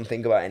don't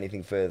think about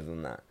anything further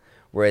than that.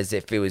 Whereas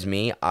if it was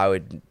me, I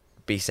would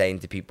be saying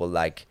to people,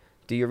 like,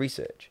 do your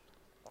research.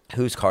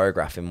 Who's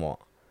choreographing what?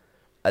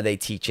 Are they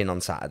teaching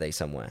on Saturday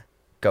somewhere?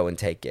 Go and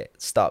take it.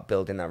 Start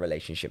building that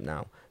relationship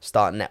now.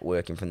 Start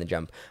networking from the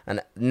jump.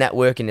 And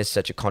networking is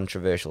such a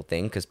controversial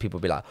thing because people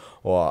be like,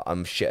 oh,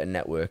 I'm shit at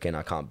networking.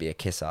 I can't be a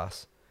kiss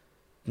ass.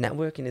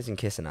 Networking isn't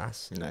kissing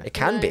ass. No. It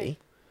can No. be.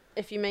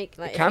 If you make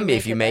like. It can be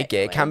if you make it.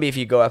 It can be. be if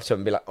you go up to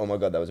someone and be like, oh my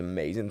God, that was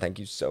amazing. Thank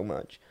you so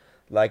much.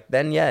 Like,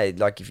 then, yeah,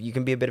 like, if you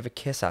can be a bit of a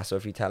kiss ass or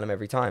if you tell them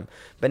every time.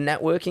 But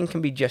networking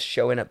can be just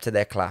showing up to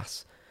their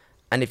class.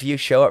 And if you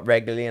show up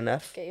regularly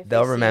enough, Get your they'll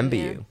face in, remember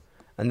yeah. you.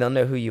 And they'll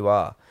know who you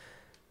are.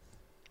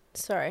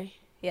 Sorry.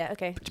 Yeah.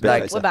 Okay. Put your bit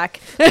Like- We're closer.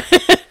 back.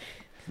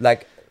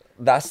 Like,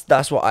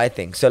 that's what I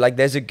think. So, like,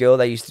 there's a girl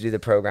that used to do the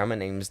program. Her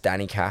name's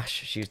Danny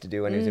Cash. She used to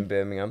do when he was in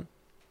Birmingham.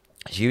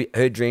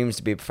 Her dreams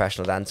to be a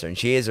professional dancer, and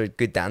she is a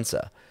good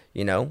dancer,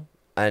 you know.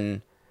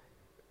 And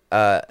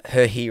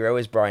her hero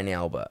is Bryony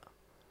Albert.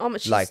 Oh,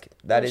 but she's, Like,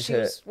 that oh, is she her.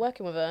 was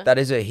working with her. That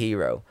is her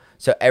hero.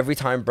 So every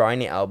time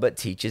Bryony Albert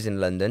teaches in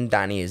London,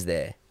 Danny is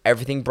there.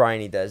 Everything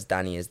Bryony does,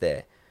 Danny is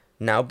there.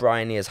 Now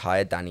Bryony has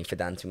hired Danny for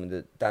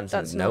dancing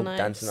Dancing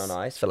on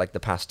Ice. for like the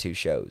past 2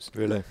 shows.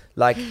 Really?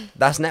 Like,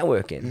 that's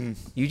networking.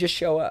 You just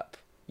show up.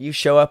 You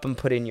show up and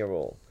put in your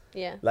all.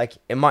 Yeah. Like,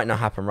 it might not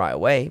happen right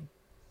away,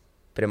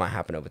 but it might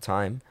happen over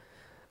time.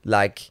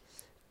 Like,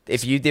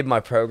 if you did my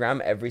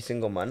program every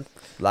single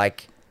month,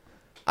 like,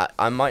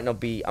 I might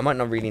not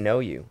really know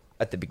you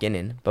at the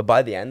beginning, but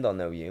by the end I'll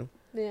know you.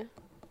 Yeah.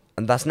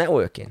 And that's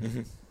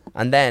networking.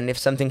 And then if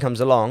something comes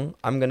along,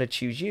 I'm going to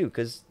choose you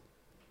because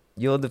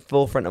you're the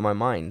forefront of my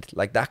mind.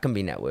 Like, that can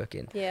be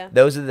networking. Yeah.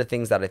 Those are the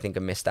things that I think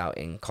are missed out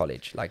in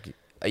college. Like,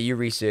 are you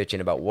researching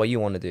about what you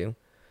want to do?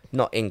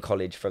 Not in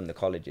college from the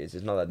colleges.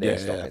 It's not that they're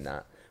stopping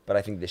that. But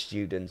I think the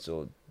students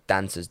or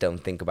dancers don't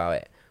think about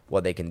it,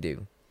 what they can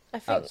do I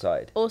think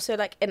outside. also,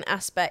 like, an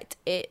aspect,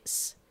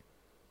 it's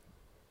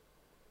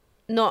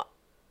not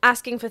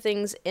asking for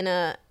things in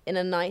a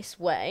nice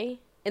way,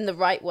 in the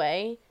right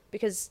way,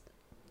 because,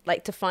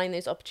 like, to find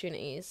those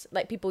opportunities,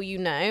 like, people you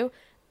know,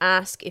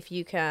 ask if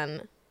you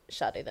can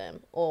shadow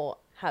them or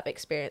have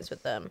experience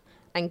with them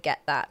and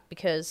get that,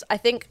 because I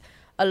think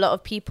a lot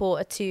of people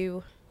are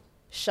too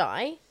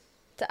shy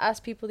to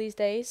ask people these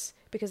days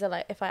because they're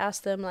like, if I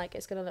ask them, like,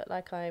 it's gonna look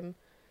like I'm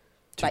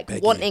Too like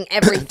beggy. wanting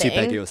everything. Too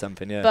beggy or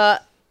something, yeah.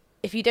 But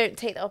if you don't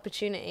take the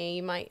opportunity,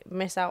 you might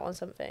miss out on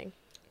something.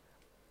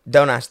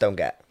 Don't ask, don't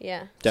get.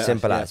 Yeah. Don't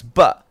Simple ask, as.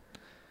 But,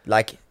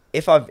 like,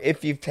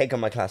 if you've taken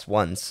my class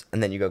once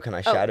and then you go, can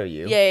I shadow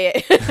you? Oh,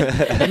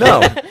 Yeah.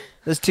 No,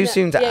 there's too Yeah.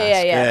 soon to Yeah,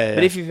 ask. yeah.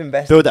 But if you've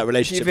invested, Build that if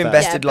relationship you've first.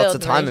 invested Yeah, lots build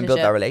of the time and built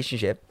that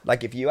relationship,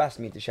 like, if you asked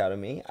me to shadow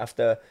me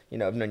after, you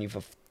know, I've known you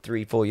for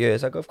 3-4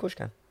 years, I go, of course you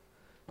can.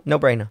 No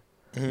brainer.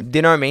 Do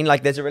you know what I mean?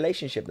 Like, there's a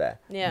relationship there.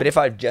 Yeah. But if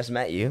I've just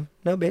met you,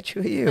 no, bitch,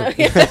 who are you?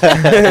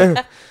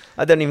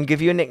 I don't even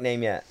give you a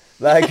nickname yet.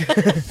 Like,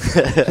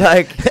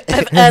 like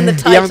I've earned the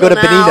title You haven't got a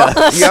now.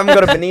 Benina. you haven't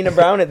got a Benina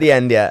Brown at the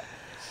end yet.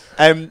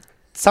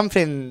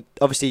 Something,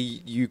 obviously,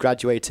 you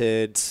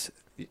graduated,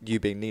 you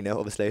being Nina,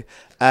 obviously.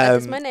 That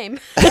is my name.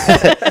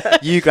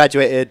 You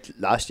graduated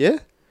last year?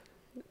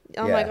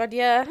 Oh Yeah. my god,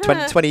 yeah.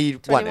 21.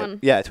 21.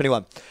 Yeah,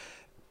 21.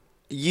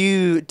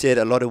 You did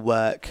a lot of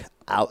work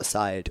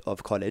outside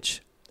of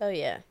college. Oh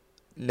yeah.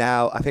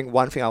 Now, I think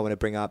one thing I want to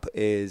bring up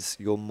is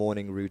your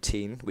morning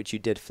routine, which you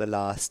did for the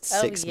last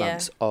Oh, 6 yeah.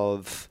 months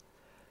of,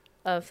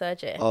 Of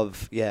third year.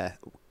 yeah.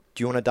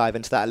 Do you want to dive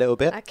into that a little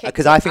bit? I kicked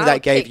Because I think it. that I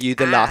gave kicked you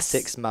the last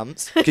ass. 6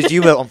 months. Because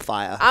you were on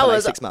fire I for like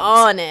was 6 months.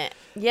 on it.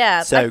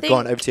 Yeah. So, I think go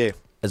on, over to you.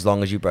 As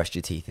long as you brushed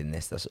your teeth in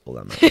this, that's all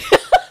that matters.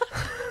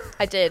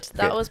 I did.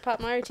 That Good. was part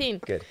of my routine.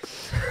 Good.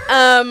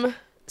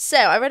 So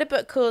I read a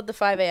book called The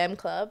 5 a.m.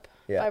 Club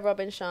Yeah. by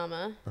Robin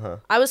Sharma. Uh-huh.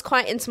 I was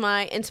quite into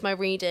my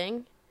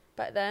reading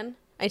back then.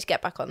 I need to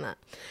get back on that.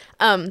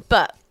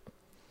 But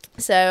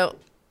so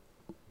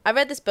I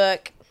read this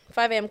book,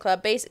 5 a.m.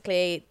 Club.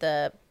 Basically,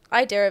 the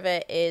idea of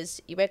it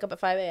is you wake up at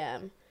 5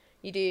 a.m.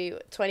 You do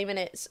 20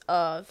 minutes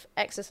of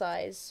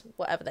exercise,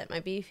 whatever that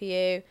might be for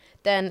you.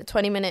 Then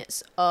 20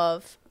 minutes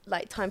of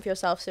like time for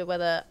yourself. So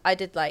whether I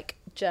did like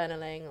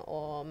journaling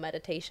or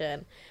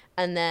meditation,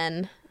 and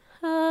then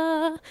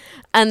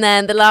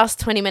the last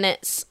 20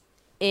 minutes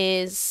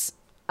is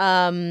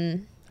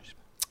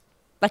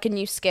like a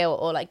new skill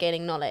or like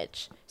gaining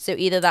knowledge. So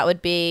either that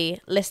would be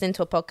listening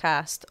to a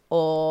podcast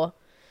or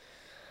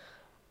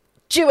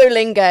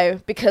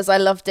Duolingo because I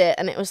loved it,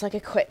 and it was like a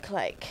quick,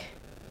 like,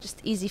 just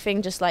easy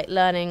thing, just like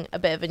learning a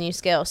bit of a new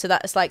skill. So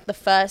that's like the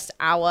first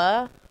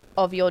hour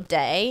of your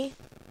day,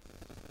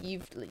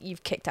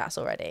 you've kicked ass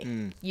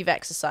already. You've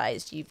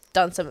exercised, you've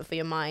done something for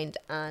your mind,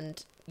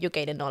 and you're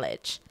gaining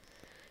knowledge.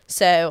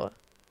 So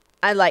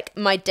I like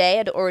my day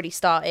had already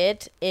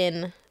started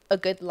in a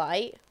good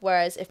light,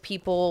 whereas if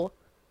people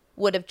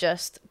would have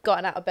just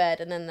gotten out of bed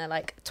and then they're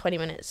like 20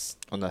 minutes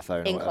on their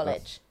phone in or whatever.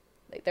 college,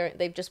 like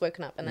they've just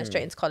woken up and they're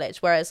straight into college,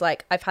 whereas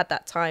like I've had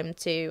that time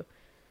to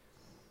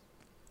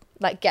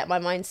like get my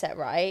mindset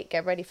right,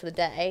 get ready for the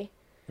day.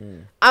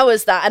 I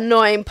was that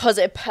annoying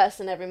positive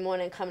person every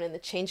morning coming in the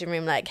changing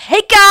room like,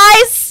 hey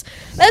guys,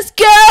 let's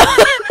go.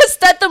 Let's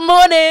start the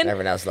morning.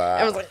 Everyone else like,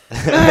 Everyone's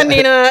like,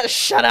 Nina,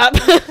 shut up.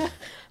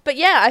 But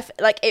yeah,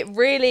 like it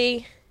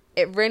really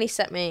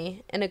set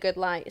me in a good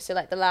light. So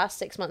like the last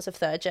 6 months of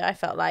third year, I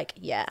felt like,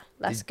 yeah,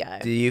 let's go.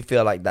 do you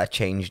feel like that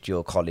changed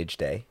your college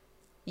day?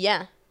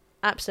 Yeah,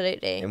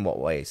 absolutely. In what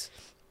ways?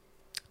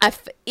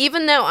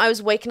 Even though I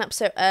was waking up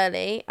so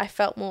early, I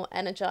felt more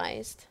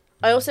energized.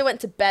 I also went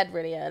to bed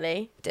really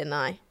early, didn't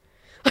I?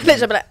 I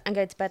literally be like, I'm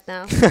going to bed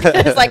now.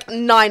 It's like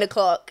 9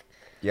 o'clock.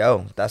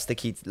 Yo, that's the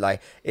key.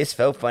 Like, it's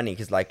so funny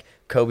because, like,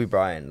 Kobe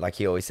Bryant, like,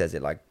 he always says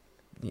it, like,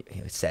 he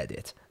said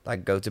it.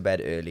 Like, go to bed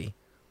early.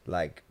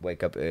 Like,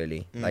 wake up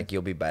early. Like,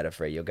 you'll be better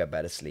for it. You'll get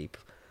better sleep.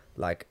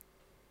 Like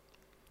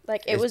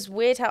it was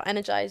weird how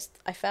energized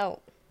I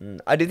felt.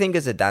 I do think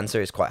as a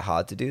dancer, it's quite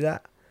hard to do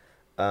that.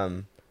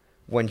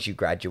 Once you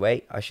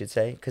graduate, I should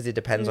say, because it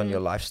depends on your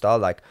lifestyle.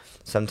 Like,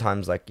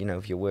 sometimes, like, you know,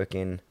 if you're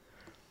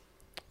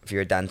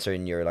a dancer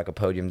and you're like a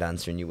podium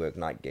dancer and you work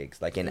night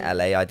gigs, like in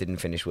LA, I didn't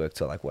finish work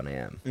till like 1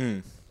 a.m. Do you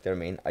know what I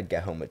mean? I'd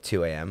get home at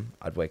 2 a.m.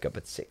 I'd wake up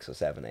at 6 or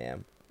 7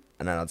 a.m.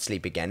 and then I'd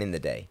sleep again in the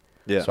day.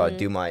 Yeah. So I'd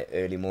do my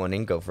early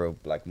morning, go for a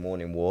like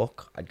morning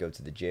walk. I'd go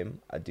to the gym.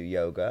 I'd do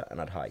yoga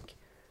and I'd hike,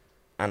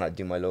 and I'd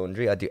do my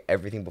laundry. I'd do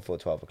everything before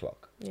 12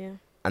 o'clock. Yeah.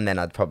 And then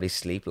I'd probably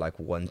sleep like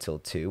 1 till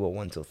 2 or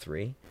 1 till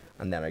 3,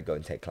 and then I'd go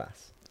and take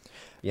class.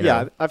 You know?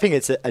 Yeah, I think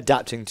it's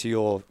adapting to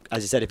your,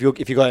 as you said, if you're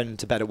going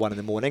to bed at 1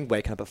 a.m,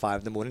 waking up at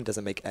 5 a.m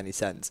doesn't make any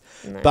sense.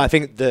 No. But I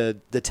think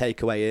the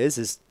takeaway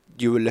is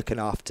you were looking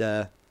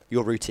after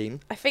your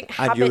routine. I think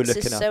and you were habits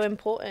is looking so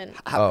important.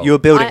 You were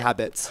building I-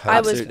 habits. I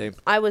Absolutely.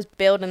 was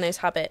building those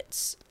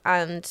habits,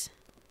 and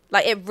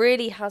like it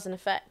really has an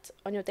effect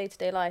on your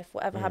day-to-day life,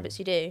 whatever habits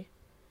you do.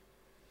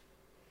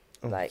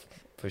 Oh, Like,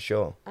 for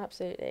sure.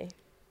 absolutely.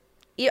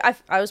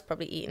 I was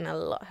probably eating a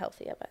lot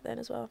healthier back then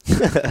as well.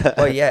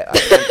 Well, yeah,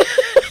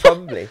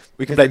 probably.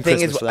 We can The blame thing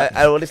Christmas is, for that.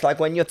 well, it's like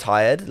when you're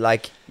tired,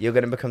 like you're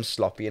gonna become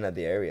sloppy in other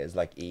areas,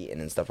 like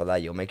eating and stuff like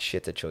that. You'll make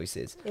shitter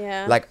choices.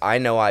 Yeah. Like I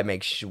know I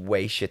make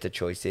way shitter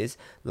choices,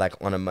 like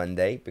on a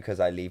Monday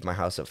because I leave my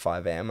house at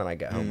 5 a.m. and I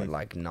get home at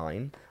like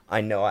 9. I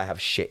know I have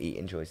shit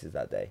eating choices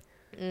that day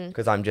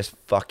because I'm just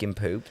fucking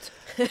pooped.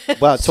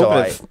 Well, So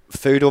talking of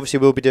food, obviously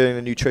we'll be doing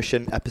a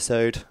nutrition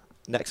episode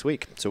next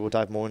week, so we'll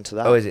dive more into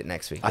that. Oh, is it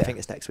next week? I Yeah. think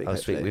it's next week. Oh,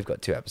 sweet. hopefully. We've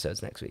got 2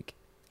 episodes next week.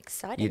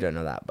 Exciting. You don't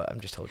know that, but I'm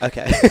just told you.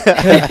 Okay.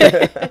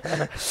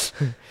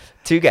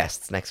 2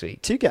 guests next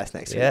week. 2 guests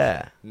next week.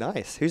 Yeah.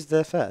 Nice. Who's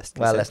the first?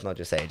 Well, So- let's not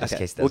just say it, just in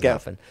Okay, case it we'll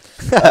doesn't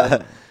get-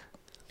 happen.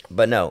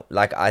 But no,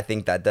 like I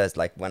think that does.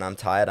 Like when I'm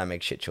tired, I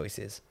make shit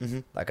choices.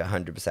 Like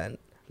 100%.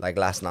 Like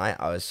last night,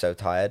 I was so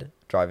tired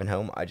driving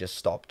home. I just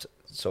stopped,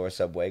 saw a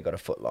Subway, got a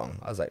foot long.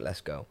 I was like,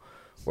 let's go.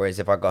 Whereas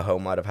if I got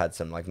home, I'd have had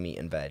some like meat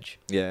and veg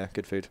Yeah,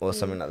 good food. or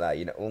something like that.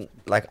 You know, Well,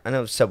 like I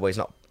know Subway's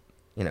not,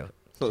 you know, Not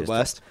the just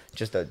worst.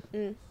 just a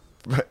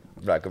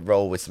like a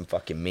roll with some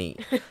fucking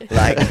meat.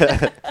 Like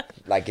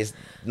like it's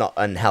not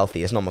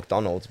unhealthy. It's not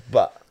McDonald's,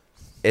 but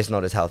it's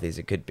not as healthy as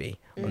it could be.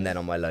 And then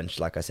on my lunch,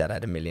 like I said, I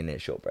had a millionaire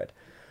shortbread.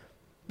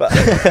 But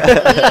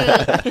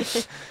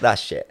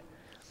that's shit.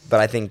 But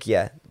I think,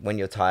 yeah, when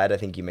you're tired, I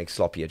think you make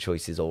sloppier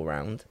choices all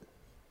round,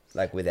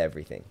 like with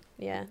everything.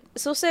 Yeah.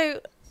 It's also,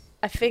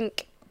 I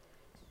think,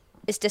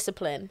 it's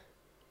discipline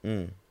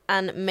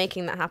and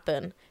making that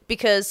happen.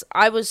 Because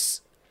I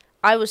was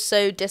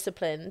so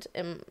disciplined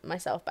in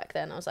myself back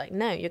then. I was like,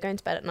 no, you're going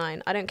to bed at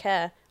 9. I don't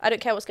care. I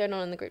don't care what's going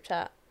on in the group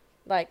chat.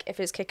 Like, if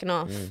it's kicking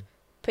off,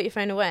 put your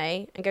phone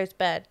away and go to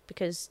bed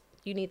because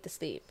you need the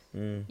sleep.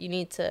 You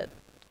need to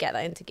get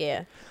that into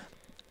gear.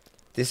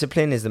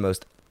 Discipline is the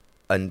most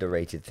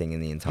underrated thing in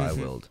the entire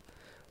world.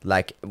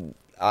 Like,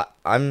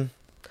 I'm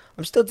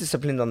still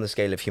disciplined on the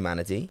scale of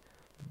humanity,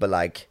 but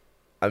like,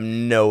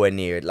 I'm nowhere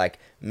near it. Like,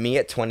 me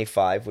at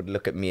 25 would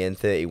look at me in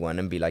 31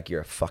 and be like,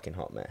 you're a fucking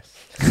hot mess.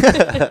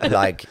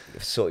 Like,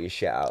 sort your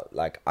shit out.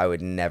 Like, I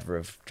would never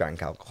have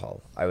drank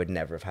alcohol. I would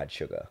never have had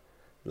sugar.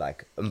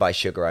 Like, and by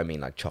sugar, I mean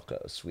like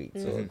chocolate or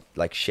sweets or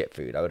like shit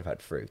food. I would have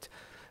had fruit.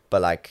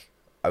 But like,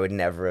 I would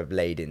never have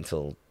laid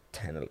until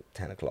 10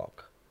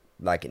 o'clock.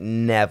 Like,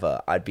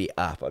 never. I'd be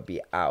up. I'd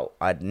be out.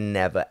 I'd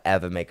never,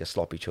 ever make a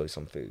sloppy choice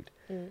on food.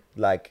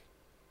 Like,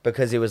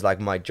 because it was like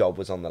my job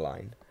was on the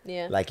line.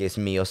 Yeah. Like, it's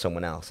me or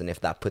someone else. And if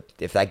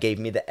that gave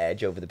me the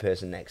edge over the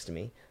person next to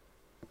me,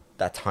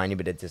 that tiny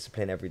bit of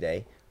discipline every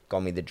day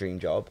got me the dream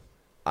job,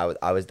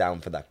 I was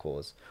down for that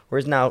cause.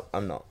 Whereas now,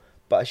 I'm not.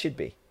 but I should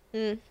be.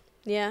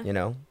 Yeah. You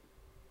know,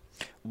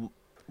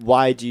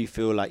 Why do you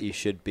feel like you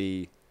should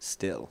be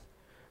still?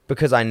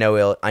 because I know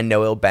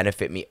it'll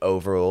benefit me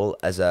overall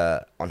as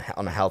on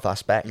a health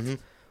aspect,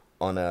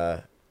 on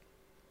a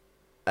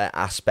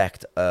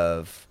aspect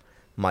of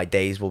my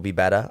days will be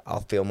better.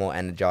 I'll feel more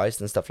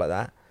energized and stuff like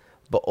that.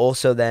 But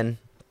also then,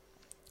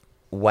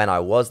 when I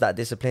was that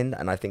disciplined,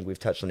 and I think we've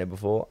touched on it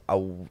before,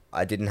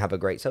 I didn't have a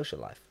great social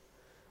life.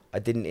 I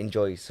didn't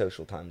enjoy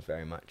social times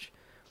very much.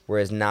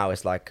 Whereas now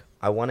it's like,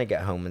 I want to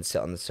get home and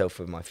sit on the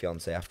sofa with my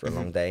fiance after a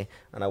long day,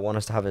 and I want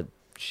us to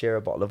share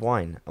a bottle of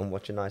wine and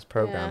watch a nice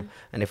program. Yeah.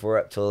 And if we're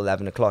up till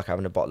 11 o'clock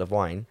having a bottle of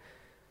wine,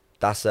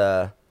 that's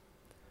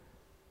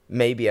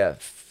maybe a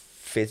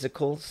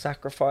physical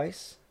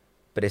sacrifice,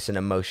 but it's an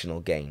emotional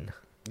gain.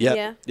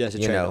 Yeah. Yeah, it's a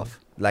You know, trade-off.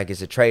 like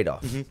it's a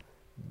trade-off. Mhm.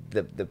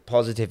 The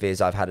positive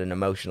is I've had an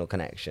emotional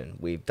connection.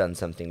 We've done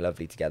something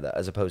lovely together,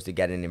 as opposed to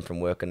getting in from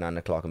work at 9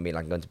 o'clock and being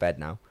like, I'm going to bed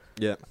now,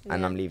 Yeah. and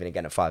Yeah. I'm leaving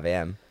again at 5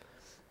 a.m.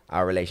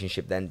 Our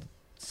relationship then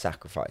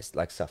suffers.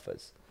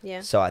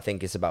 Yeah. So I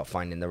think it's about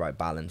finding the right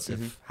balance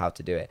of how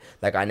to do it.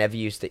 Like, I never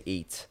used to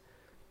eat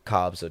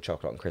carbs or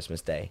chocolate on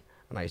Christmas Day,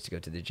 and I used to go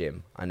to the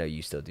gym. I know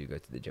you still do go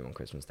to the gym on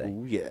Christmas Day.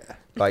 Ooh, yeah.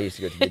 But I used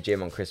to go to the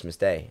gym on Christmas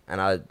Day,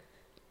 and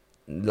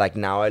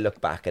now I look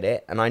back at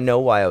it, and I know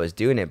why I was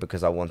doing it,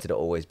 because I wanted to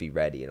always be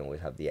ready and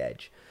always have the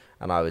edge.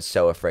 And I was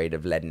so afraid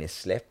of letting it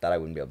slip that I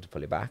wouldn't be able to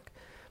pull it back.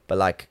 But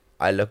like,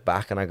 I look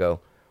back and I go,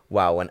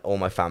 wow, when all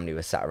my family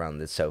was sat around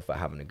the sofa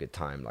having a good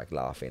time, like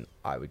laughing,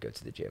 I would go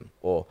to the gym.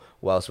 Or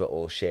whilst we're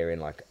all sharing,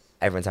 like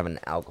everyone's having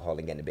alcohol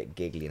and getting a bit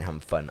giggly and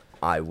having fun,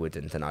 I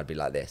wouldn't, and I'd be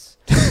like this.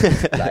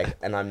 Like,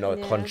 and I'm not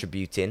Yeah.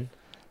 contributing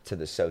to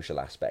the social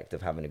aspect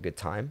of having a good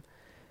time.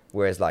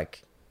 Whereas,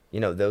 like,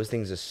 you know, those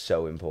things are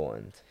so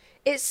important.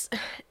 It's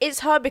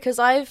hard because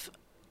I've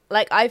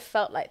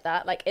felt like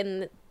that, like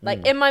in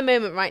my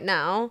moment right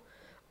now.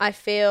 I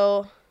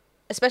feel,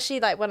 especially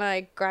like when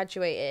I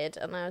graduated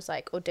and I was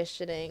like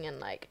auditioning and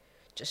like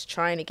just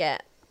trying to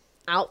get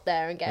out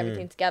there and get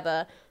everything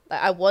together,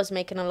 like I was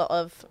making a lot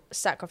of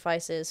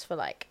sacrifices for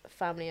like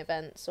family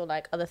events or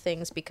like other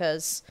things,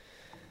 because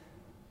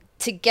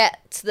to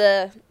get to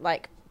the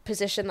like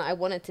position that I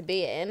wanted to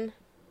be in,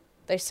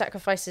 those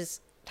sacrifices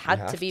You had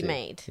have to be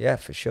made. Yeah,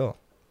 for sure.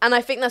 And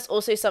I think that's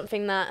also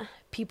something that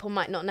people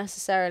might not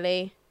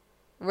necessarily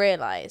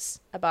realize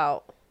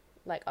about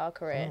like our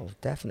career. Oh,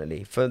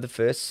 definitely. For the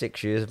first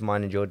 6 years of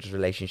mine and George's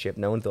relationship,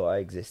 no one thought I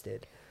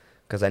existed,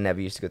 because I never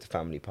used to go to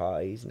family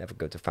parties, never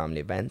go to family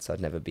events. I'd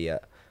never be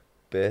at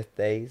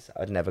birthdays.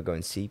 I'd never go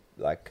and see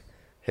like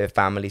her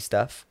family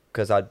stuff,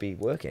 because I'd be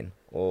working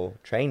or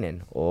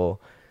training, or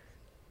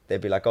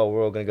they'd be like, oh,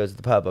 we're all going to go to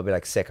the pub. I'd be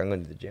like, sick, I'm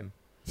going to the gym.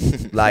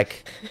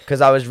 Like, because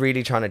I was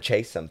really trying to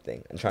chase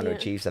something and trying to Yeah.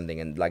 achieve something,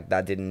 and like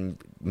that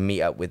didn't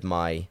meet up with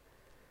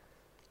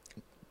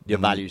Your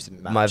values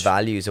didn't match. my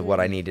values of what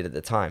I needed at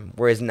the time.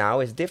 Whereas now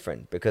it's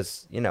different,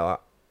 because, you know,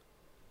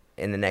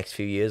 in the next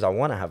few years, I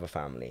want to have a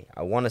family.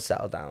 I want to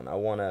settle down.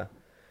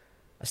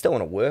 I still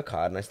want to work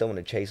hard, and I still want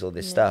to chase all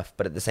this stuff.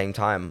 But at the same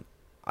time,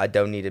 I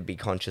don't need to be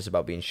conscious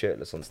about being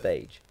shirtless on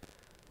stage.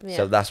 Yeah.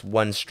 So that's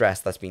one stress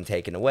that's been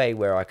taken away,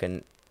 where I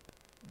can,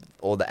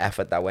 all the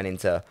effort that went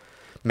into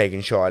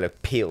making sure I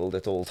look peeled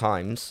at all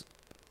times,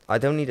 I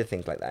don't need to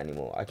think like that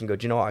anymore. I can go,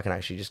 do you know what? I can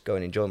actually just go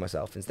and enjoy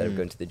myself instead of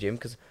going to the gym,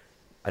 because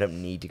I don't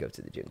need to go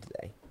to the gym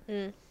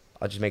today.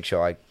 I'll just make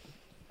sure I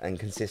am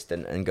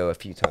consistent and go a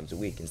few times a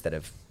week instead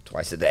of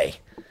twice a day,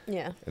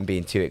 Yeah. and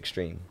being too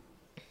extreme.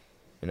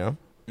 You know?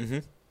 Mm-hmm.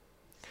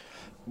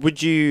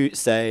 Would you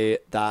say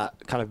that,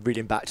 kind of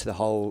reading back to the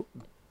whole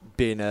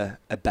being a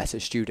better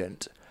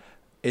student,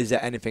 is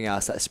there anything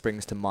else that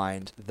springs to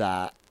mind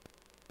that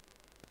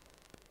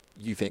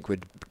you think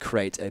would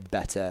create a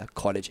better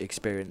college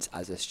experience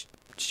as a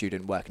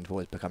student working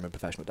towards becoming a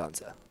professional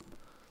dancer?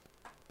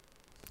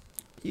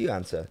 You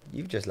answer.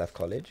 You've just left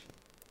college.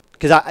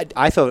 Because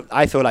I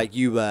feel like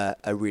you were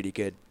a really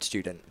good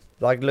student.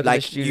 Like, look at the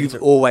Like, students.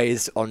 you've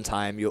always on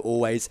time. You're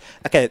always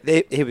okay.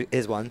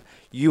 Here's one.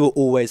 You were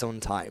always on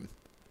time.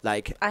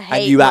 Like, I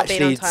hate and you not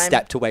being on actually time.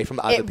 stepped away from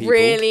other It people.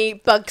 really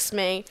bugs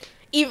me.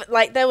 Even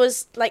like there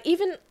was like,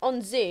 even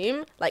on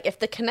Zoom, like if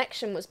the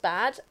connection was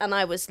bad and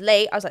I was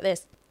late, I was like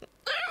this.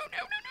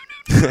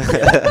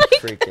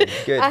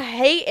 Freaking good. I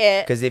hate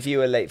it. Because if you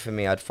were late for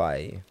me, I'd fire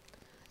you.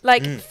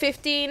 Like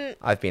 15.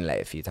 I've been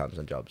late a few times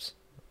on jobs,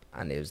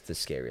 and it was the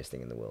scariest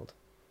thing in the world.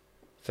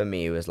 For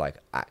me, it was like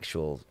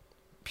actual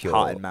pure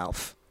Heart and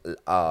mouth.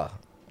 the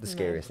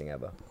scariest thing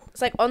ever.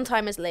 It's like on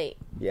time is late.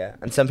 Yeah,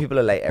 and some people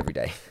are late every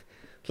day.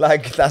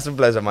 Like, that's what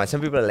blows my mind. Some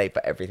people are late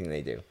for everything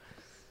they do.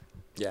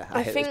 Yeah, I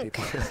I hate think-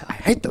 those people. I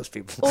hate those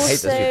people. hate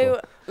those Also,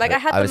 people. like I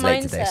had I the was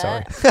late today,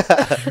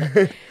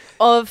 mindset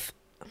of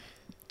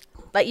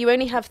like you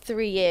only have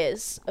 3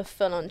 years of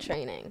full-on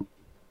training,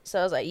 so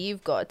I was like,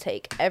 you've got to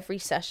take every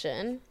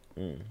session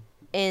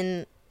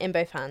in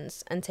both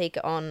hands and take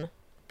it on,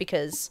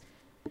 because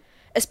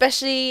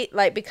especially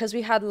like because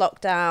we had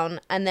lockdown,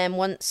 and then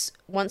once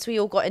we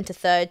all got into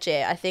third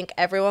year, I think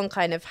everyone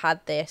kind of had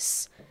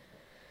this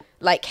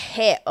like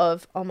hit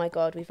of, oh my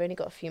God, we've only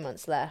got a few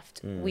months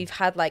left. We've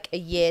had like a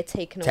year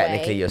taken away.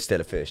 Technically, you're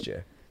still a first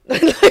year.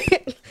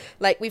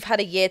 Like we've had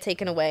a year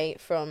taken away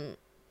from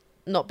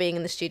not being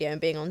in the studio and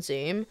being on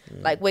Zoom.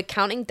 Like we're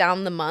counting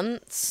down the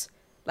months.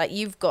 Like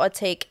you've got to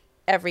take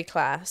every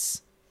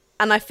class.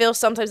 And I feel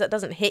sometimes that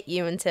doesn't hit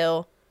you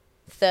until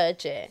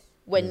third year,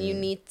 when you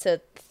need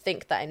to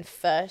think that in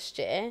first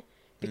year.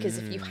 Because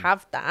if you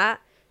have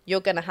that,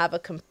 you're going to have a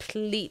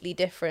completely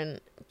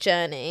different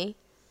journey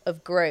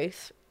of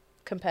growth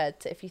compared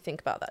to if you think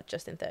about that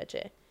just in third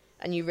year.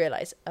 And you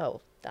realize,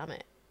 oh, damn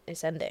it,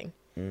 it's ending.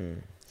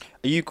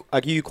 Are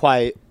you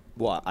quite,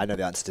 well, I know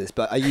the answer to this,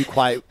 but are you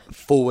quite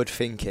forward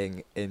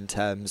thinking in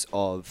terms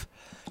of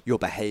your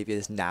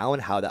behaviors now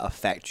and how that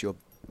affect your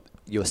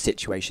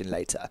situation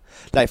later?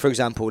 Like, for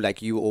example,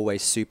 like you were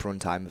always super on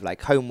time with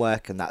like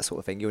homework and that sort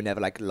of thing. You were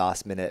never like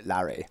last minute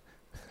Larry.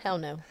 Hell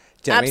no.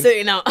 Do you know what I mean?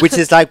 Absolutely not. Which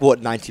is like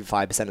what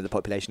 95% of the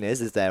population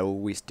is they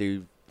always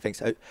do things.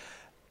 So,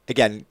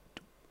 again,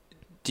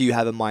 do you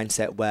have a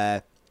mindset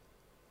where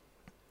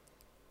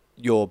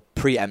you're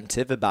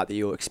preemptive about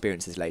your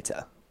experiences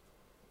later?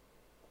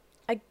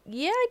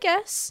 Yeah, I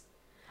guess.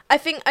 I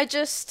think I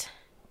don't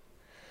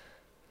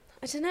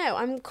know.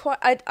 I'm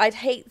quite. I'd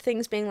hate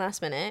things being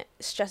last minute.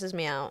 It stresses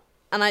me out,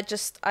 and I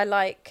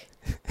like.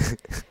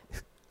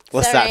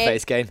 What's Sorry. that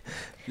face gain?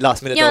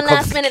 Last minute. You're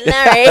last minute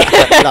Larry.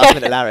 Last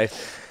minute Larry.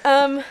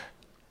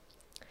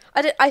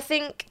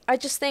 I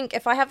just think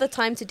if I have the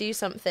time to do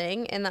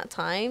something in that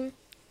time,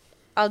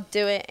 I'll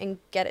do it and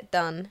get it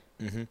done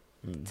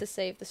to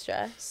save the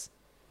stress.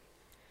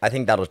 I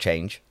think that'll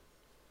change.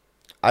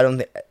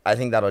 I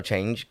think that'll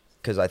change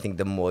because I think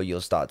the more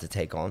you'll start to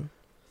take on,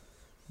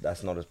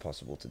 that's not as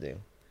possible to do.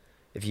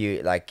 If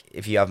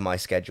you have my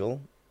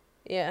schedule,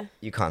 Yeah.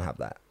 you can't have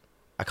that.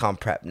 I can't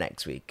prep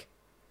next week.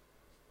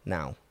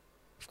 Now,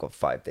 I've got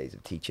 5 days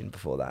of teaching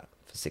before that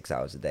for 6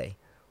 hours a day,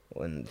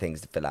 and things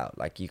to fill out.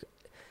 Like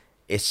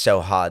it's so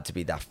hard to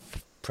be that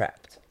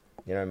prepped.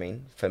 You know what I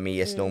mean? For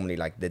me, it's normally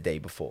like the day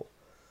before,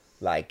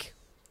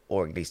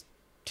 or at least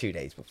 2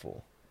 days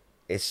before.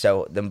 It's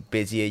so the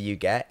busier you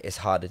get, it's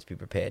harder to be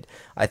prepared.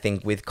 I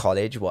think with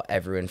college, what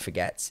everyone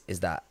forgets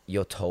is that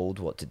you're told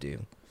what to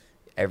do.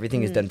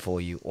 Everything is done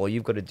for you. All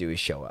you've got to do is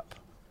show up.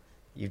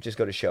 You've just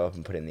got to show up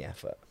and put in the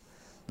effort.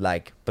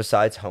 Like,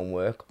 besides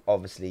homework,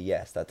 obviously,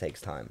 yes, that takes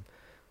time.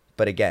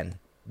 But again,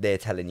 they're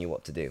telling you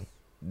what to do.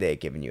 They're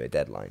giving you a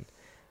deadline.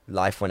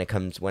 Life, when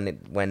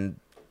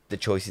the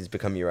choices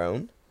become your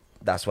own,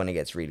 that's when it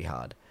gets really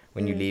hard.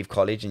 When you leave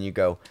college and you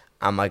go,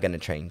 am I going to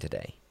train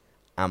today?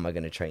 Am I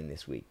going to train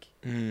this week?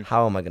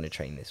 How am I going to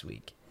train this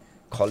week?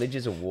 College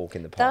is a walk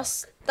in the park.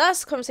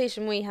 That's the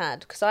conversation we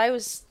had, because I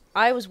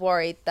was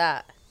worried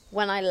that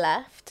when I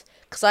left,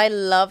 because I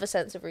love a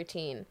sense of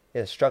routine.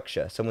 Yeah,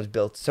 structure. Someone's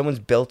built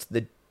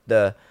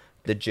the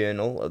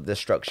journal, the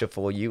structure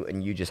for you,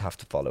 and you just have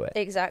to follow it.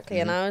 Exactly,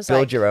 and I was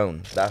build your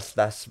own.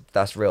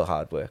 That's real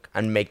hard work,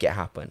 and make it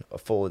happen.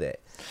 Afford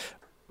it.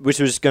 Which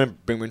was going to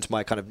bring me into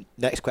my kind of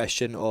next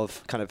question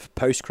of kind of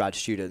post-grad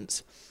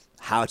students,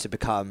 how to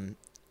become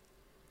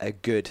a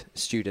good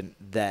student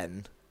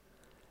then.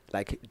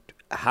 Like,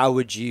 how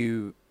would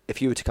you,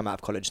 if you were to come out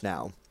of college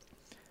now,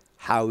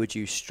 how would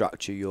you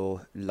structure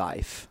your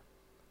life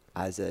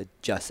as a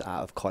just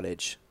out of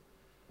college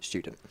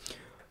student?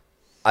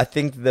 I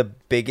think the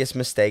biggest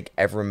mistake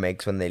everyone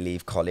makes when they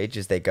leave college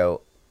is they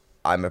go,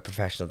 I'm a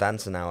professional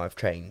dancer now, I've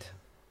trained.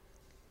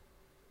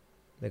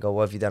 They go,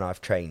 what have you done?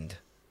 I've trained.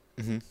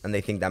 And they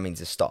think that means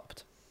it's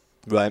stopped.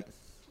 Right.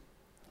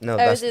 No,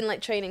 as in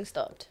like training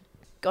stopped.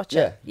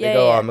 Gotcha. Yeah. They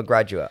go, oh, I'm a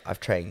graduate. I've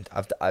trained.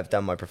 I've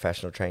done my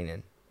professional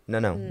training. No.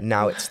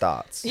 Now it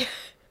starts.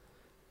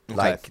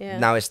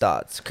 Now it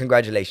starts.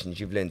 Congratulations,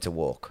 you've learned to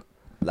walk.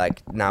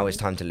 Like, now it's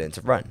time to learn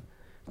to run.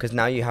 Because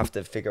now you have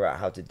to figure out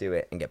how to do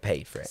it and get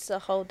paid for it. It's a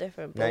whole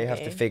different Now you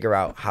have to figure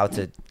out how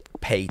to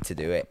pay to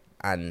do it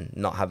and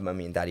not have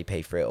mummy and daddy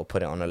pay for it or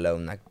put it on a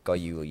loan that got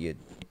you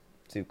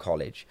through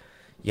college.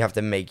 You have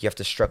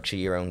to structure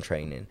your own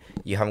training.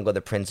 You haven't got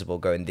the principal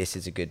going, this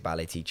is a good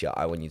ballet teacher,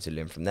 I want you to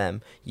learn from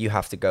them. You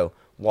have to go,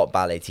 what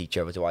ballet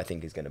teacher do I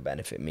think is going to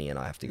benefit me and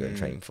I have to go and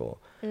train for?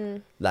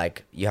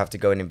 Like, you have to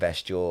go and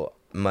invest your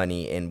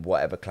money in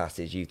whatever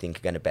classes you think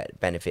are going to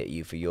benefit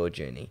you for your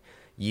journey.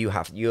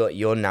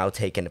 You're now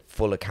taking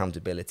full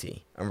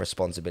accountability and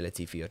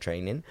responsibility for your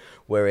training.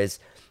 Whereas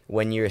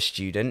when you're a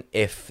student,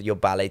 if your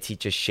ballet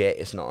teacher's shit,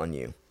 it's not on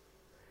you.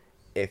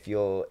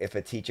 If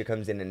a teacher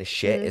comes in and is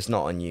shit, it's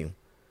not on you.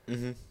 You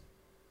know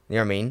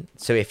what I mean?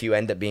 So if you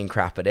end up being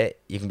crap at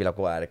it, you can be like,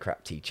 well, I had a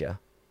crap teacher.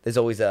 There's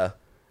always a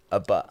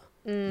but.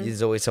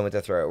 There's always someone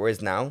to throw it.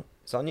 Whereas now,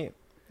 it's on you.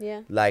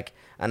 Yeah. Like,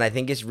 and I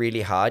think it's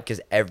really hard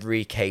because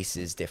every case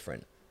is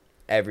different.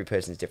 Every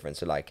person is different.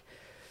 So like,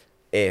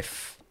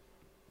 if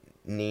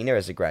Nina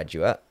is a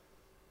graduate,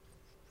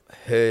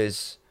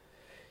 hers,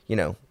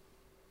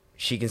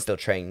 she can still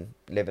train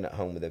living at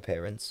home with her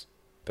parents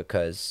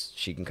because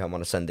she can come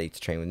on a Sunday to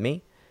train with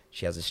me.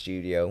 She has a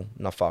studio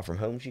not far from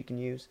home she can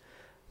use.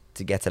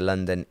 To get to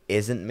London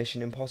isn't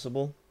mission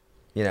impossible.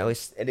 You know,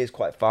 it is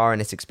quite far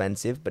and it's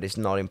expensive, but it's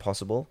not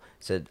impossible.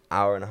 It's an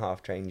hour and a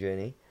half train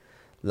journey.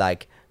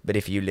 Like, but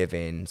if you live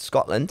in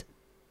Scotland,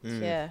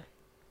 Yeah.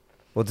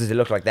 what does it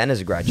look like then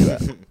as a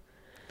graduate?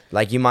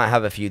 Like, you might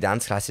have a few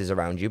dance classes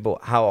around you, but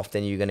how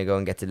often are you going to go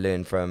and get to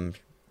learn from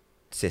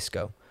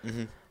Cisco?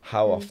 Mm-hmm.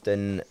 How Mm.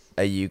 often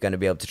are you going to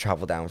be able to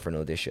travel down for an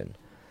audition?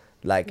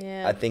 Like,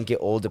 Yeah. I think it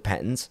all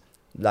depends.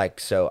 Like,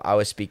 so I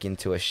was speaking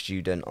to a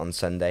student on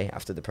Sunday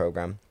after the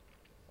program,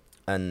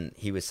 and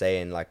he was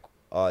saying, like,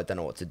 oh, I don't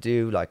know what to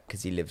do, like,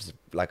 because he lives,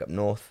 like, up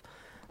north.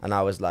 And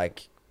I was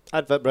like,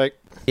 Advert break.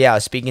 yeah, I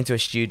was speaking to a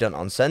student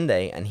on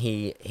Sunday, and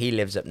he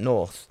lives up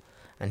north,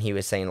 and he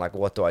was saying, like,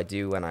 what do I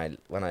do when I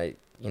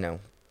you know,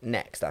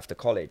 next after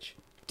college?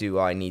 Do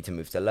I need to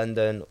move to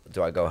London?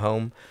 Do I go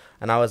home?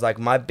 And I was like,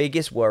 my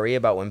biggest worry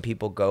about when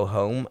people go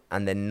home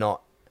and they're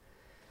not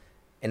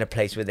in a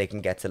place where they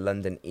can get to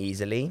London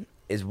easily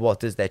is, what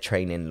does their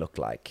training look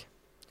like?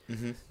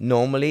 Mm-hmm.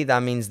 Normally,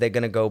 that means they're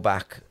going to go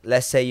back.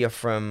 Let's say you're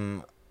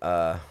from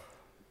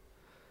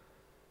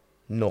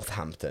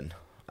Northampton.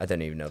 I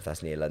don't even know if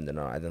that's near London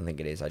or not. I don't think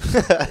it is.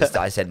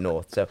 I said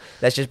north. So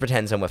let's just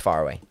pretend somewhere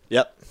far away.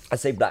 Yep. I'd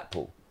say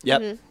Blackpool.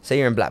 Yep. Mhm. Say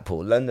you're in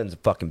Blackpool. London's a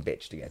fucking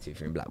bitch to get to if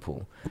you're in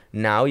Blackpool.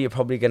 Now you're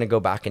probably going to go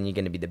back and you're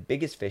going to be the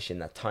biggest fish in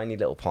that tiny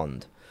little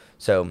pond.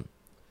 So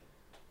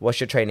what's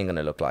your training going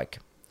to look like?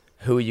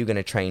 Who are you going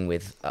to train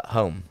with at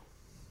home?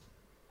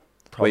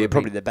 Well, you're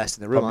probably the best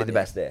in the room. Probably aren't the you?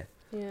 best there.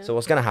 Yeah. So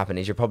what's going to happen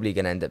is you're probably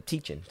going to end up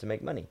teaching to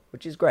make money,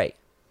 which is great.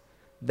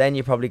 Then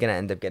you're probably going to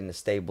end up getting a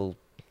stable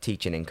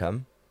teaching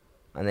income.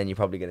 And then you're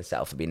probably going to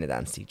settle for being a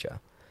dance teacher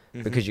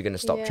Mhm. because you're going to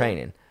stop Yeah.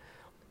 training.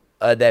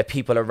 Are there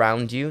people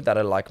around you that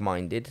are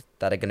like-minded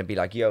that are going to be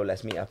like, yo,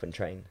 let's meet up and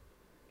train.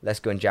 Let's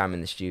go and jam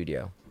in the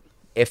studio.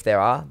 If there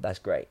are, that's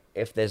great.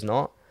 If there's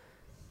not,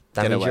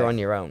 that Get means you're away. on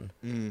your own.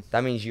 Mm.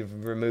 That means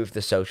you've removed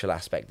the social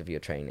aspect of your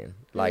training.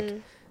 Like,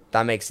 Mm.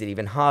 that makes it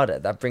even harder.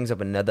 That brings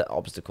up another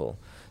obstacle.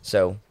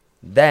 So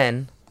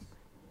then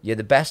you're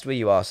the best where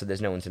you are, so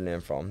there's no one to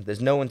learn from.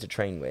 There's no one to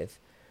train with.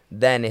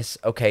 Then it's,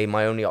 okay,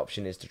 my only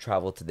option is to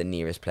travel to the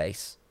nearest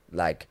place.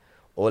 Like,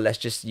 or let's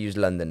just use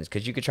London,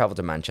 because you could travel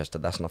to Manchester,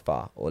 that's not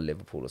far, or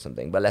Liverpool or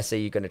something. But let's say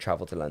you're going to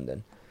travel to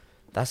London.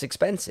 That's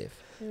expensive.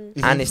 Mm.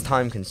 Mhm. And it's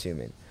time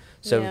consuming.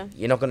 So Yeah.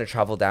 you're not going to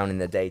travel down in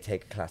the day,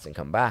 take a class and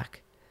come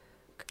back.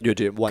 You're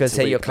doing once Because a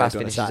say week, your maybe class on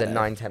a finishes at Saturday.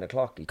 9, 10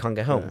 o'clock. You can't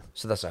get home. Yeah.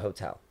 So that's a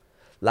hotel.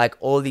 Like,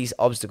 all these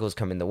obstacles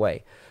come in the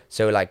way.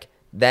 So, like,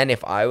 then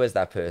if I was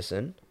that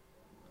person,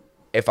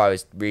 if I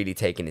was really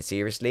taking it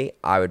seriously,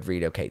 I would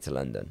relocate to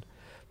London.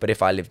 But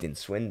if I lived in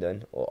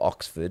Swindon or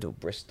Oxford or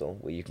Bristol,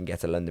 where you can get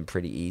to London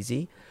pretty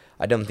easy,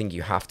 I don't think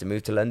you have to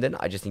move to London.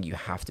 I just think you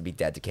have to be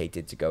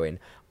dedicated to going,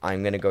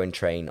 I'm going to go and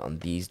train on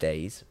these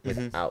days Mhm.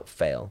 without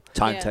fail.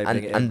 Timetabling And,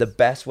 it in. and the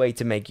best way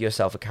to make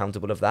yourself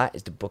accountable of that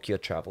is to book your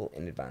travel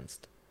in advance.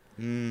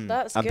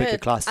 That's and good. pick a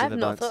class in I've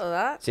not advance. thought of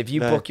that. So if you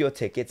No. book your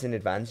tickets in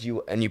advance,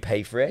 you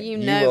pay for it, You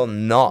you know- will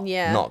not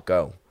yeah. not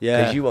go. Yeah.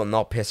 Because you will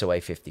not piss away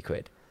 50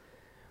 quid.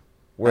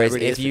 Whereas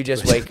really if is you 50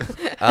 just quid.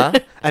 wake... huh?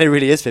 And it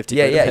really is 50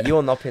 Yeah, quid, yeah, isn't it? you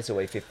will not piss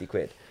away 50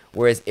 quid.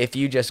 Whereas if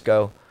you just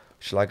go,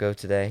 shall I go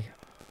today?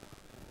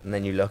 And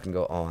then you look and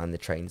go, oh, and the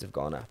trains have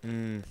gone up.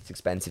 Mm. It's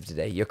expensive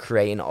today. You're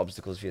creating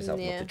obstacles for yourself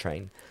not Yeah. to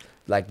train.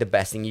 Like, the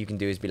best thing you can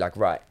do is be like,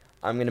 right,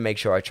 I'm going to make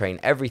sure I train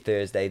every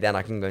Thursday. Then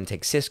I can go and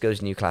take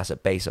Cisco's new class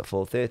at base at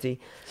 4:30.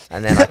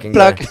 And then I can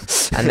go, Plug.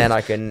 and then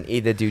I can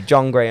either do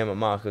John Graham and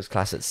Marco's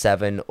class at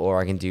 7,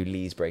 or I can do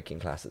Lee's breaking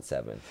class at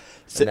 7.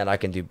 So- And then I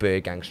can do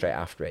Bird Gang straight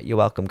after it. You're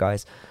welcome,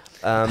 guys.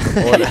 Or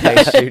the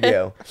Base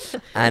Studio.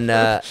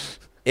 And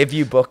if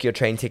you book your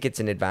train tickets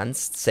in advance,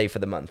 say for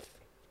the month,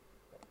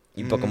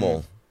 you book them Mm.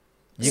 all.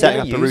 You're Setting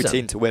gonna up a use 'em.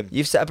 routine to win.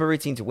 You've set up a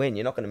routine to win.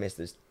 You're not going to miss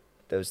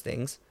those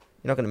things.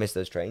 You're not going to miss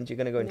those trains. You're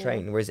going to go and Yeah.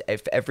 train. Whereas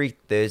if every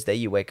Thursday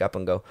you wake up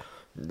and go,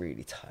 I'm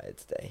really tired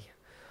today.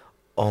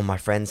 Oh, my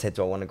friend said,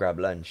 do I want to grab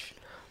lunch?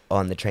 Oh,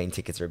 and the train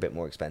tickets are a bit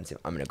more expensive.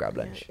 I'm going to grab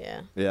lunch.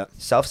 Yeah. Yeah.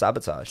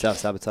 Self-sabotage.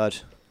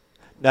 Self-sabotage.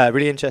 No,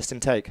 really interesting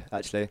take,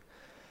 actually.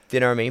 Do you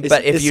know what I mean? It's-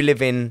 But if it's- you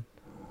live in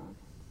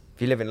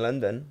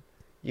London,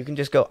 you can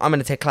just go, I'm going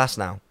to take class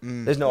now.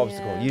 Mm. There's no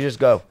obstacle. Yeah. You just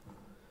go.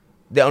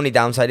 The only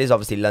downside is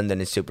obviously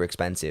London is super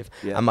expensive.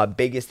 Yeah. And my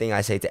biggest thing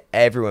I say to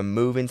everyone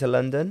moving to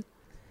London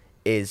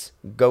is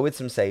go with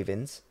some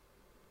savings.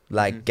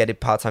 Like, Mhm. get a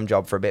part-time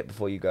job for a bit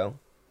before you go.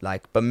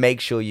 Like, but make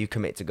sure you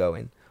commit to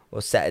going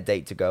or set a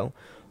date to go.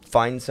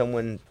 Find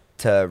someone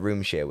to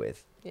room share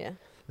with. Yeah.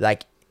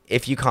 Like,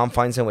 if you can't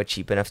find somewhere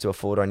cheap enough to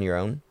afford on your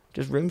own,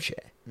 just room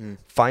share. Mm.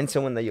 Find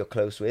someone that you're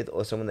close with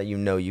or someone that you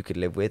know you could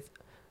live with.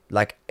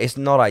 Like, it's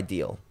not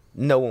ideal.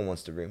 No one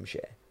wants to room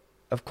share.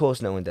 Of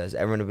course no one does.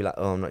 Everyone will be like,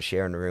 oh, I'm not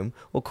sharing a room.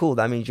 Well, cool.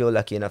 That means you're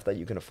lucky enough that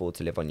you can afford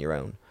to live on your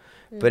own.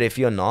 But if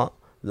you're not,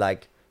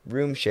 like,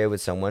 room share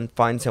with someone.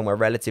 Find somewhere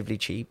relatively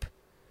cheap.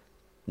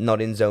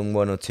 Not in zone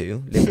 1 or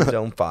 2. Live in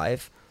zone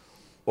 5.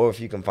 Or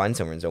if you can find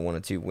somewhere in zone 1 or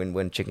 2,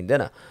 win chicken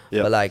dinner.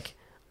 Yeah. But, like,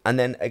 and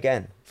then,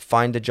 again,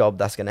 find a job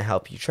that's going to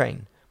help you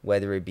train.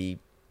 Whether it be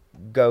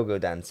go-go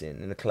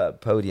dancing in a club,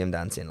 podium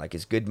dancing. Like,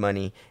 it's good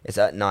money. It's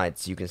at night,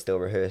 so you can still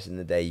rehearse in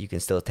the day. You can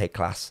still take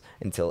class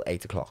until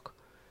 8 o'clock.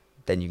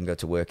 then you can go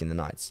to work in the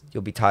nights.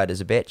 You'll be tired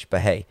as a bitch,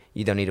 but hey,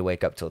 you don't need to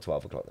wake up till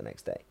 12 o'clock the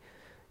next day.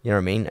 You know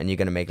what I mean? And you're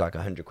going to make like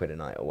 100 quid a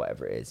night or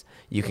whatever it is.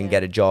 You can Yeah.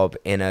 get a job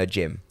in a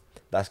gym.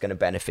 That's going to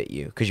benefit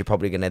you because you're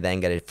probably going to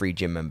then get a free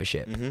gym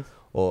membership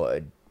or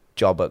a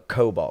job at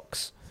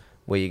Cobox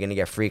where you're going to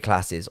get free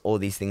classes. All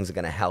these things are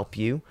going to help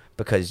you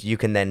because you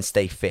can then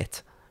stay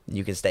fit.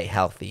 You can stay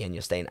healthy and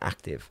you're staying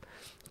active.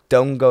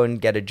 Don't go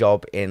and get a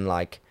job in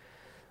like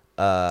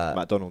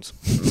McDonald's.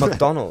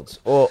 McDonald's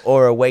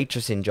or a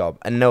waitressing job.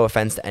 And no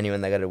offense to anyone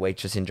that got a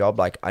waitressing job,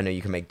 like I know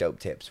you can make dope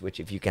tips, which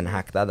if you can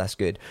hack that, that's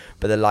good.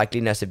 But the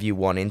likeliness of you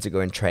wanting to go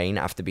and train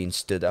after being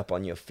stood up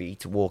on your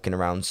feet, walking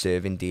around,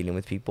 serving, dealing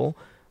with people,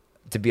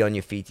 to be on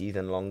your feet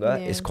even longer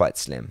is quite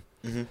slim.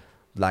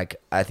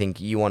 Like I think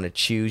you want to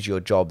choose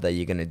your job that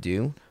you're going to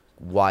do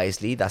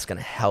wisely. That's going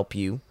to help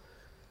you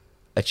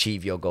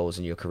achieve your goals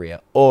in your career.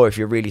 Or if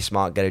you're really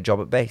smart, get a job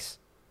at base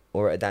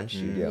or at a dance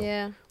studio.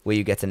 Yeah. Where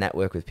you get to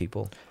network with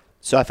people.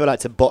 So I feel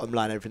like to bottom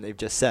line everything they've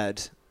just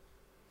said,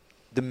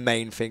 the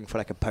main thing for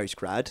like a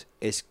post-grad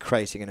is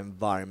creating an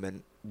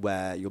environment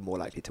where you're more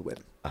likely to win.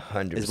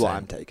 100%. Is what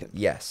I'm taking.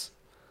 Yes.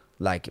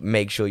 Like,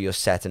 make sure you're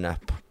setting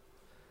up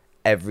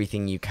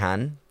everything you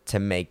can to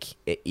make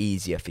it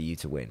easier for you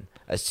to win.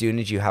 As soon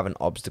as you have an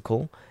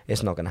obstacle,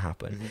 it's not going to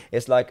happen.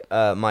 It's like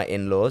my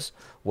in-laws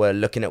were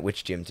looking at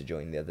which gym to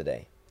join the other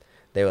day.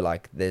 They were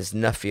like, there's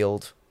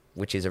Nuffield,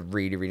 which is a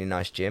really, really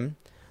nice gym.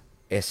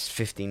 It's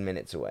 15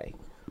 minutes away.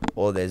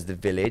 Or there's the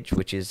Village,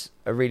 which is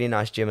a really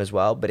nice gym as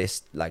well, but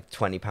it's like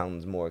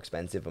 £20 more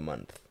expensive a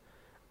month.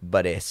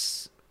 But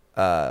it's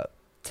 10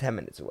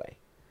 minutes away.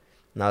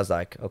 And I was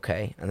like,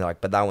 okay. And they're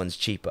like, but that one's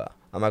cheaper.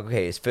 I'm like,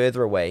 okay, it's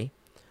further away,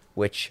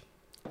 which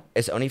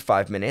it's only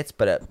 5 minutes,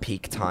 but at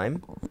peak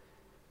time,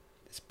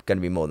 it's going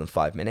to be more than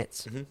 5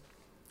 minutes.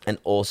 And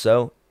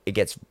also, it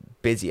gets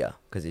busier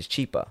because it's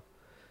cheaper.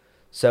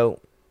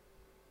 So,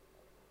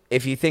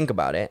 if you think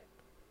about it,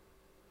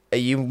 are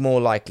you more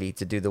likely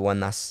to do the one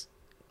that's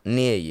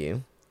near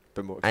you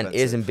But more and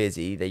expensive. isn't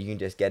busy, that you can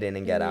just get in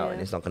and get out and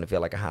Yeah. it's not going to feel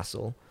like a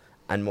hassle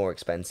and more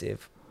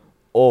expensive?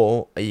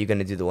 Or are you going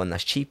to do the one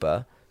that's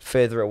cheaper,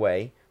 further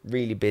away,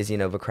 really busy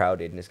and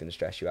overcrowded, and it's going to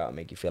stress you out and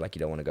make you feel like you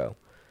don't want to go?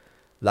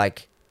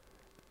 Like,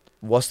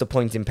 what's the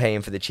point in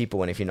paying for the cheaper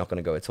one if you're not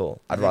going to go at all?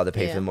 I'd rather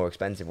pay for Yeah. the more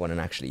expensive one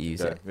and actually use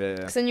Yeah, it. yeah.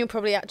 Because then you'll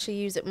probably actually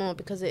use it more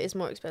because it is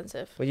more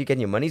expensive. Well, you're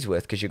getting your money's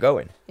worth because you're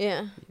going.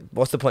 Yeah.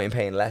 What's the point in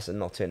paying less and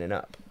not turning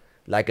up?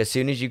 Like, as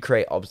soon as you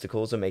create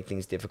obstacles and make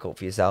things difficult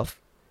for yourself,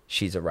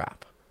 she's a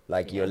wrap.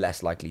 Like, you're Yeah.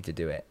 less likely to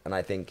do it. And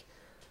I think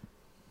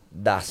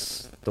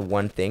that's the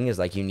one thing, is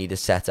like you need to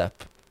set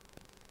up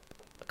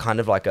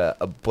kind of like a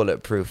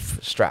bulletproof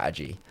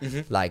strategy.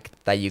 Like,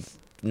 that you're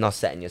not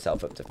setting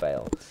yourself up to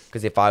fail.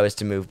 Because if I was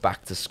to move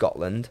back to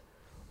Scotland,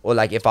 or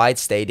like if I'd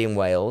stayed in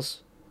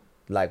Wales,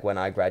 like when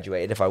I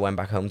graduated, if I went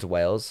back home to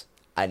Wales,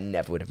 I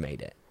never would have made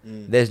it.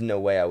 There's no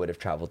way I would have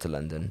traveled to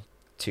London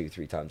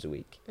 2-3 times a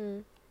week.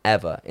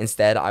 Ever.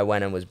 Instead, I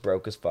went and was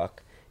broke as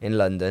fuck in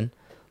London,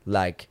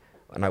 like,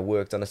 and I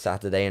worked on a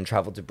Saturday and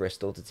traveled to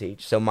Bristol to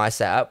teach. So my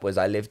setup was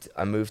I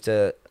moved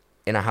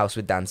in a house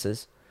with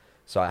dancers.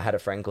 So I had a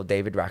friend called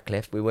David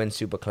Ratcliffe. We weren't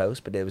super close,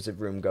 but there was a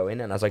room going,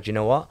 and I was like, you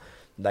know what?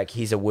 Like,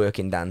 he's a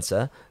working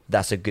dancer.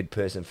 That's a good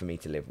person for me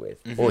to live with.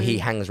 Or he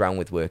hangs around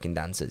with working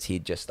dancers. He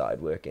just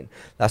started working.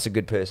 That's a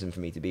good person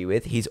for me to be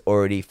with. He's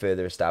already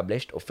further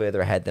established or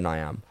further ahead than I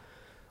am.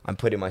 I'm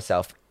putting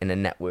myself in a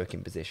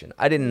networking position.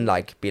 I didn't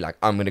like be like,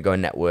 I'm going to go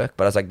and network,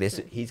 but I was like,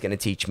 he's going to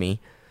teach me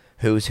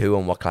who's who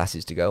and what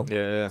classes to go.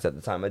 Yeah. So at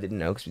the time I didn't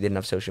know because we didn't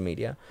have social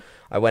media.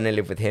 I went and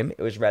lived with him.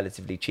 It was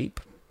relatively cheap.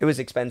 It was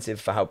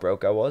expensive for how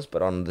broke I was,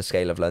 but on the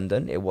scale of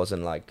London, it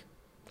wasn't like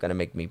going to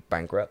make me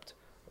bankrupt.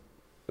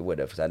 It would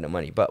have because I had no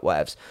money, but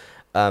whatevs.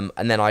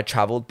 And then I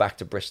travelled back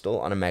to Bristol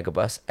on a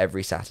megabus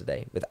every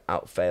Saturday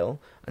without fail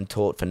and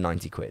taught for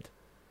 90 quid,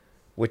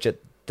 which at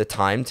the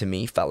time to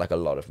me felt like a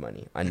lot of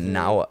money. And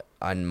now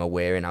I'm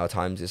aware in our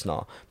times it's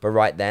not. But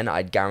right then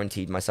I'd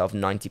guaranteed myself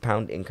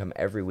 £90 income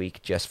every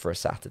week just for a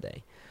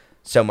Saturday.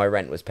 So my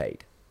rent was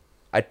paid.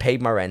 I'd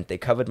paid my rent. They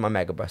covered my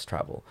megabus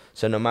travel.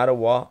 So no matter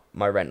what,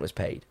 my rent was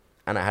paid.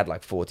 And I had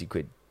like 40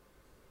 quid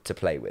to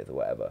play with or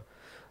whatever.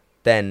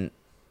 Then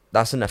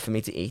that's enough for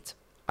me to eat.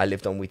 I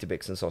lived on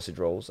Weetabix and sausage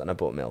rolls and I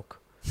bought milk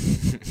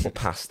or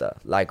pasta.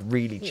 Like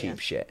really cheap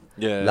shit.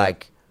 Yeah.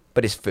 Like,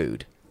 but it's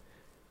food.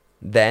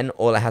 Then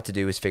all I had to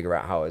do was figure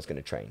out how I was going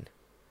to train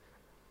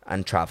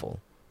and travel.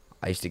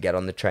 I used to get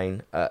on the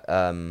train at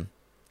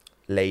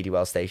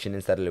Ladywell Station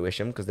instead of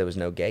Lewisham because there was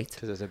no gate.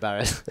 Because there's no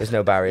barriers. There's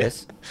no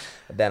barriers.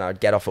 Then I'd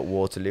get off at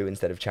Waterloo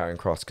instead of Charing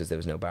Cross because there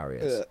was no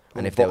barriers.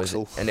 And or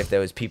if there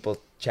was people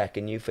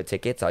checking you for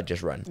tickets, I'd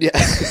just run. Yeah.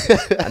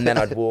 And then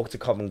I'd walk to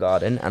Covent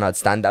Garden and I'd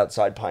stand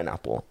outside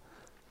Pineapple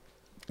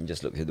and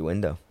just look through the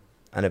window.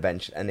 And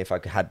eventually, and if I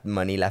had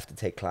money left to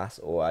take class,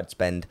 or I'd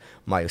spend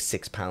my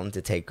 £6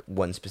 to take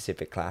one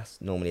specific class,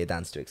 normally a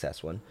Dance to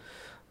Excess one,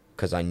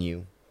 because I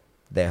knew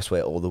that's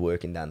where all the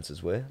working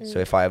dancers were. So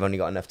if I have only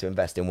got enough to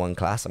invest in one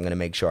class, I'm going to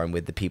make sure I'm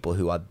with the people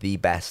who are the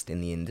best in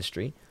the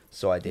industry.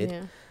 So I did.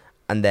 Yeah.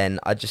 And then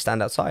I'd just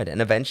stand outside.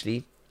 And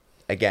eventually,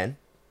 again,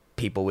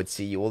 people would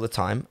see you all the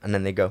time, and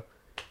then they go,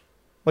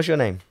 "What's your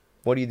name?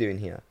 What are you doing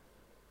here?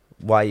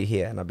 Why are you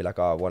here?" And I'd be like,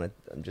 "Oh,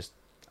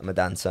 I'm a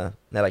dancer."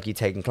 And they're like, "You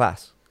taking class?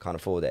 Can't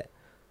afford it."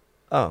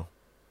 "Oh,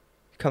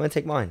 come and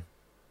take mine."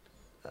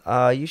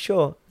 "You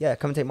sure?" "Yeah,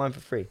 come and take mine for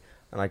free."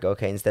 And I go,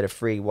 "Okay, instead of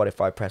free, what if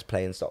I press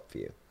play and stop for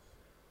you?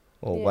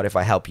 Or Yeah. what if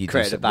I help you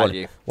Create do a something?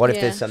 value. What if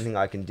Yeah. there's something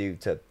I can do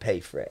to pay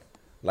for it?"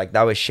 Like,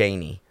 that was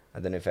Shaney. I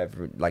don't know if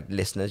ever, like,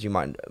 listeners, you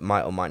might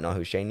or might know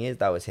who Shaney is.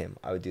 That was him.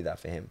 I would do that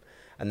for him.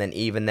 And then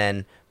even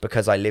then,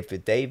 because I lived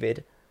with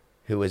David,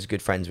 who was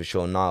good friends with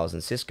Sean Niles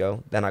and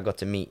Cisco, then I got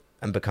to meet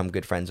and become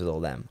good friends with all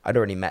them. I'd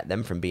already met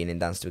them from being in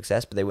Dance to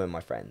Excess, but they weren't my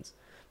friends.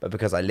 But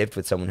because I lived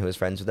with someone who was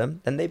friends with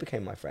them, then they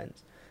became my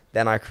friends.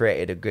 Then I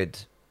created a good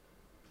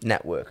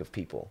network of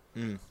people.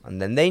 Mm.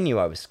 And then they knew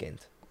I was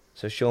skinned.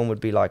 So Sean would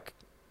be like,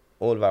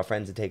 "All of our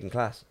friends are taking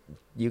class.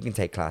 You can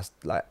take class.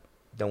 Like,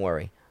 don't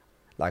worry.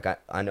 Like,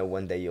 I know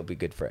one day you'll be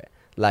good for it."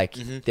 Like,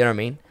 Mhm. do you know what I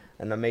mean?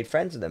 And I made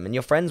friends with them. And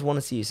your friends want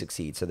to see you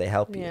succeed, so they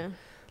help you. Yeah.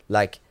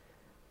 Like,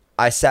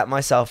 I set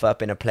myself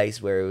up in a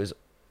place where it was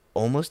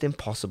almost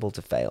impossible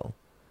to fail.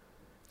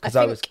 Because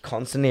I was think-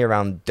 constantly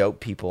around dope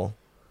people,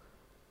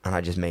 and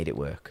I just made it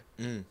work.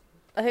 Mm.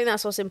 I think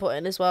that's what's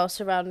important as well,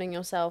 surrounding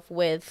yourself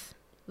with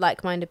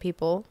like-minded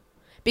people.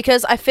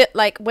 Because I feel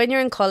like when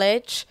you're in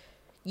college,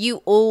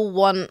 you all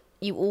want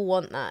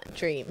that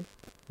dream.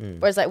 Mm.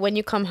 Whereas like when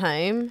you come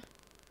home,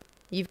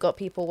 you've got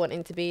people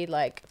wanting to be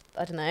like,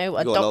 I don't know, a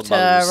You got a lot of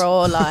doctor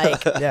or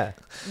like Yeah.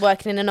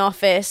 working in an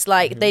office.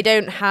 Like Mhm. they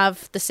don't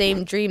have the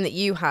same dream that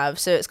you have.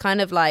 So it's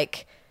kind of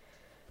like,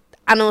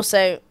 and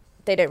also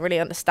they don't really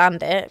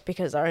understand it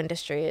because our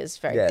industry is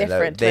very Yeah,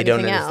 different they to don't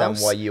anything understand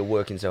else. why you're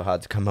working so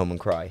hard to come home and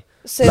cry.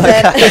 So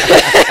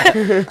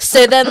then,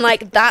 so then,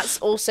 like that's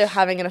also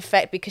having an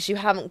effect because you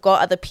haven't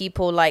got other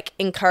people like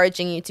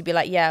encouraging you to be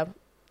like, yeah,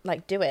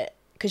 like do it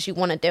because you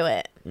want to do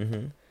it.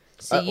 Mm-hmm.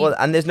 So you, Well,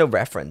 and there's no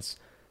reference.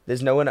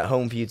 There's no one at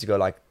home for you to go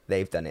like,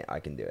 "They've done it, I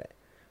can do it."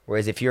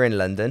 Whereas if you're in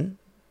London,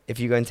 if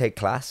you go and take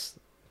class,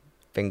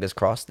 fingers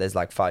crossed, there's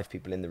like 5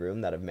 people in the room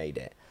that have made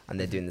it, and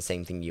they're doing the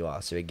same thing you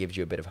are. So it gives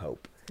you a bit of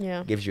hope,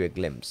 yeah, gives you a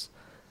glimpse.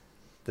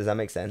 Does that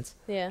make sense?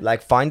 yeah,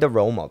 Like, find a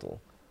role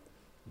model.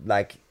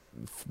 Like,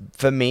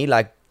 for me,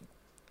 like,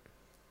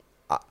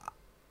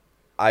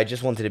 I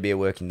just wanted to be a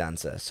working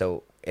dancer.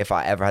 So if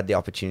I ever had the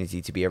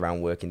opportunity to be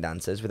around working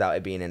dancers without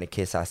it being in a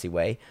kiss-assy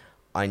way,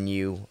 I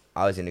knew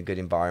I was in a good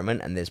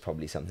environment and there's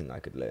probably something I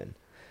could learn.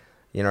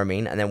 You know what I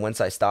mean? And then once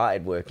I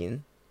started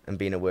working and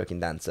being a working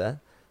dancer,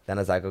 then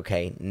I was like,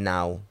 okay,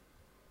 now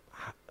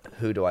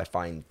who do I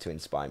find to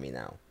inspire me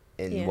now?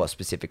 In Yeah. what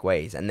specific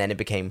ways? And then it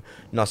became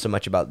not so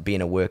much about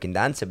being a working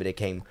dancer, but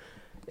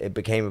it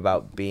became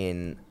about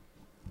being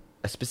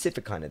a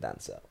specific kind of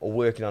dancer or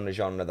working on a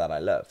genre that I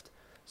loved.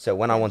 So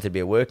when I wanted to be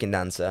a working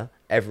dancer,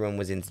 everyone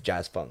was into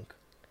jazz funk.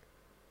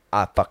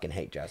 I fucking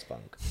hate jazz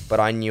funk. But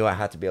I knew I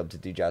had to be able to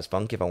do jazz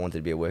funk if I wanted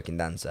to be a working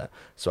dancer.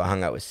 So I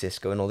hung out with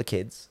Cisco and all the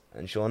kids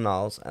and Sean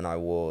Niles, and I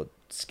wore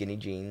skinny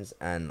jeans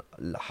and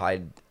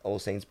high All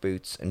Saints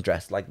boots and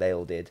dressed like they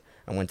all did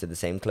and went to the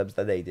same clubs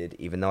that they did,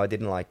 even though I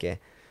didn't like it,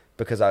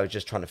 because I was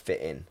just trying to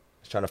fit in.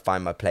 I was trying to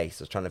find my place.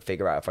 I was trying to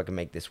figure out if I could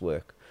make this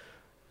work.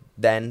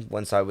 Then,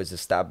 once I was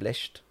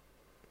established,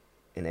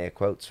 in air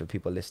quotes for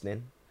people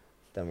listening,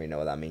 don't really know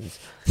what that means,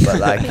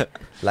 but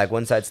like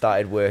once I'd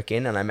started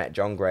working and I met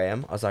John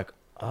Graham, I was like,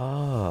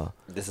 oh,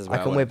 This is I where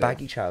can wanna wear be.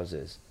 baggy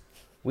trousers.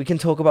 We can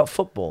talk about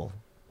football.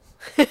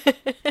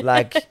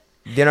 Like, do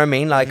you know what I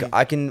mean? Like,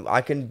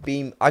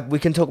 we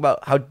can talk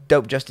about how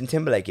dope Justin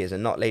Timberlake is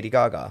and not Lady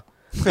Gaga.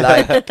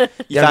 Like,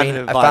 you know what I found mean?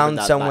 an I found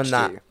environment someone matched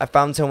that you. I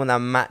found someone that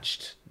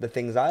matched the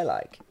things I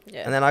like.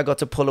 yeah. And then I got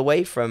to pull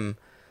away from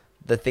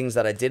the things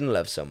that I didn't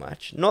love so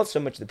much. Not so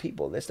much the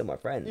people, they're still my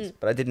friends.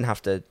 But I didn't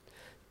have to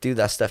do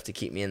that stuff to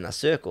keep me in that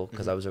circle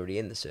because I was already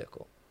in the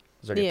circle. I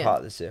was already a Yeah. part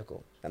of the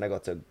circle. And I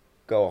got to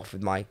go off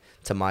with my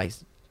Other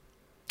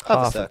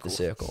half of the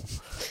circle.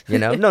 You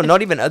know? No,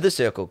 not even other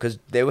circle because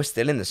they were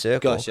still in the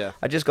circle. Gosh, yeah.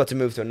 I just got to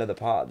move to another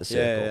part of the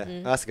circle. Yeah,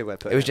 yeah. That's a good way to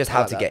put It it. was just I how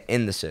like to that. get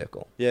in the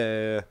circle,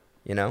 Yeah.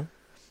 you know?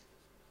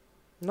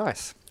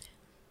 Nice.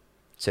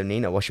 So,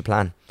 Nina, what's your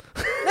plan?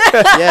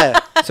 Yeah.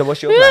 So,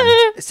 what's your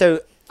plan? So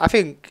I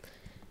think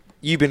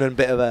you've been on a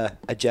bit of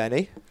a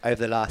journey over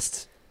the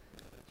last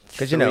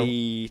 'Cause, you know,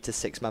 3 to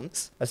 6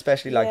 months.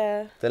 especially like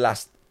yeah, the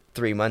last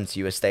 3 months,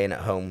 you were staying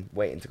at home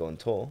waiting to go on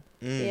tour.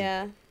 Mm.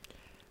 yeah.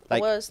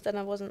 Like- I was, then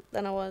I wasn't,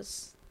 then I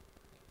was,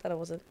 then I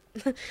wasn't.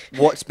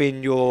 What's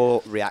been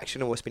your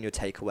reaction or what's been your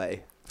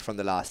takeaway from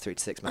the last 3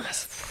 to 6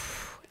 months?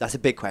 That's a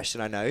big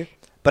question, I know.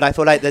 But I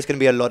feel like there's going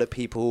to be a lot of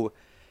people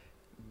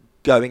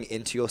going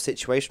into your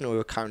situation or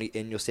you're currently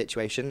in your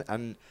situation.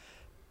 And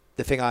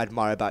the thing I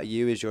admire about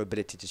you is your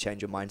ability to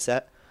change your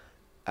mindset.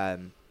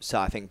 So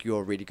I think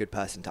you're a really good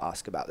person to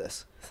ask about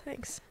this.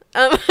 Thanks.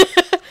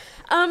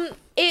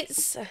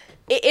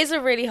 It is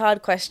a really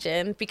hard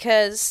question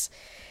because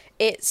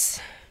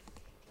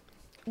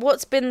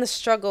what's been the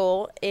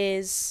struggle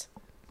is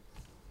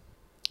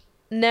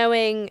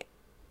knowing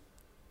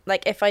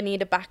like if I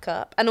need a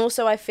backup, and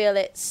also I feel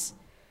it's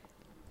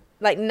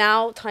like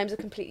now times are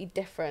completely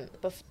different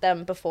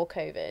than before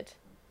COVID.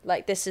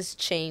 Like this has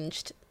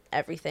changed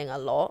everything a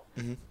lot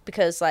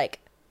because like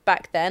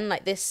back then,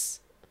 like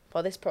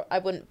I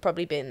wouldn't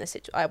probably be in this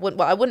I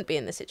wouldn't be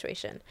in this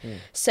situation.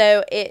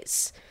 So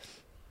it's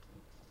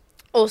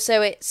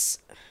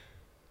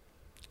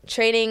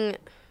training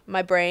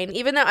my brain,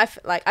 even though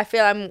I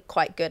feel I'm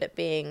quite good at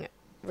being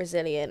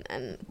resilient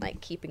and like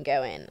keeping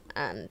going,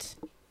 and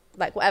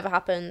like whatever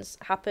happens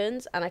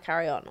and I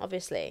carry on,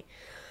 obviously.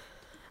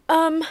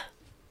 I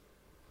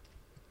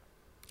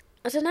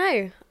don't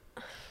know.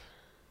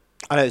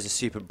 I know it's a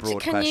super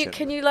broad question.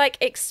 Can you like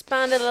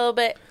expand a little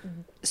bit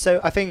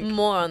So I think,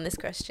 more on this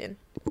question?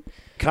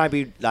 can I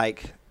be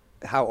like,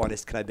 how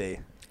honest can I be?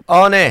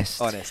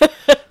 Honest.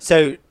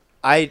 So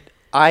I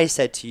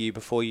said to you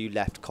before you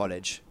left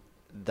college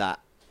that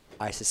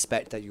I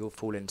suspect that you'll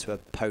fall into a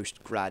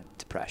post-grad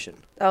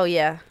depression. Oh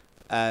yeah.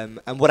 And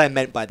what I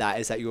meant by that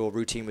is that your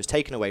routine was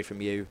taken away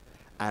from you,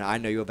 and I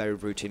know you're very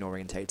routine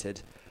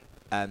orientated.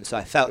 So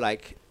I felt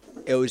like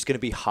it was going to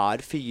be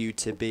hard for you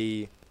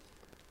to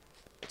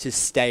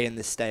stay in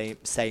the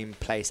same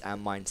place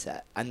and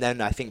mindset. And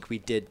then I think we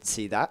did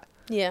see that.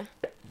 Yeah.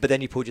 But then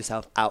you pulled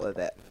yourself out of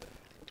it.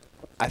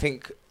 I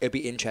think it'd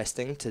be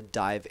interesting to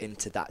dive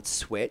into that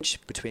switch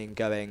between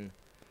going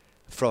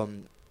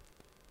from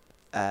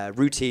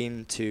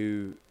routine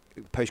to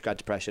post-grad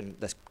depression,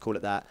 let's call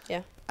it that.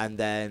 Yeah. And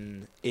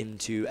then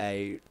into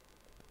I'm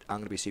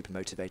going to be super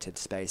motivated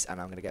space,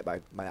 and I'm going to get my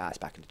ass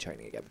back into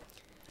training again.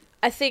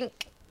 I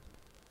think,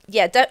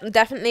 yeah,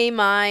 definitely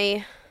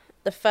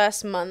the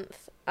first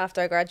month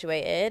after I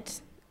graduated,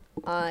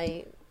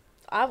 I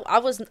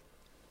was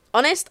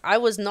honest, I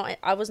was not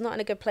in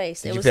a good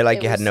place. Did you feel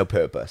like you had no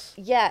purpose?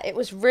 Yeah, it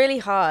was really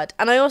hard.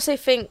 And I also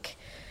think...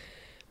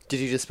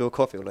 Did you just spill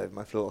coffee all over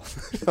my floor?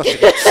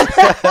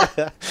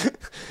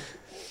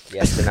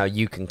 Yes, so now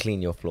you can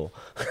clean your floor.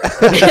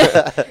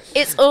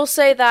 It's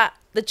also that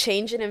the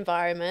change in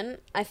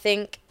environment. I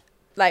think,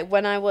 like,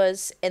 when I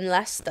was in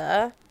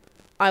Leicester,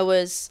 I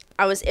was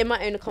in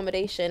my own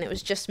accommodation. It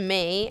was just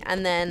me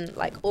and then,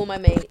 like, all my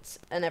mates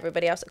and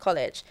everybody else at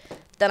college.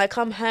 Then I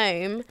come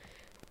home.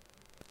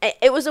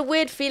 It was a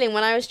weird feeling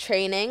when I was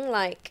training.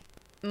 Like,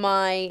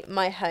 my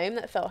home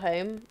that felt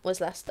home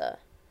was Leicester.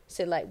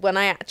 So, like, when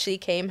I actually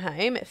came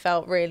home, it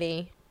felt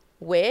really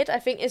weird. I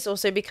think it's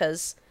also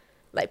because,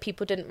 like,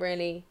 people didn't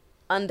really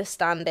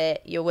understand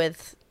it. You're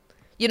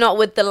not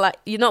with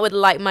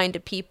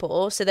like-minded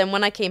people. So then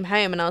when I came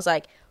home and I was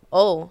like,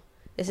 oh,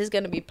 this is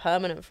going to be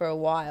permanent for a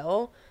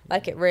while.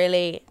 Like, it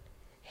really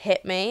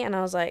hit me. And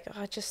I was like,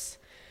 oh, I just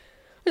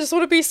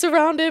want to be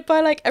surrounded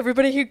by, like,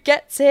 everybody who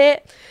gets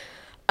it.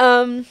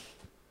 And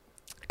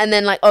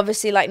then, like,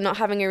 obviously, like, not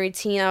having a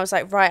routine, I was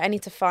like, right, I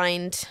need to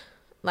find,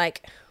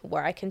 like,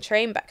 where I can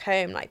train back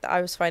home. Like,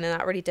 I was finding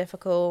that really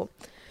difficult.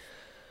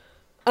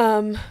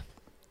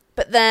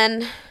 But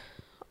then,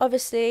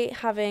 obviously,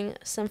 having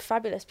some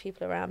fabulous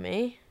people around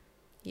me,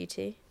 you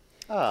two.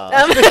 Oh,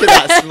 look at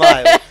that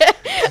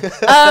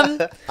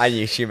smile. I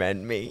knew she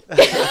meant me.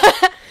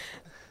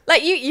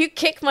 Like, you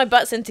kick my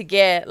butts into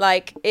gear.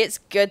 Like, it's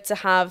good to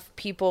have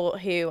people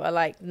who are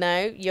like,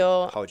 no,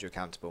 you're... Hold you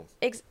accountable.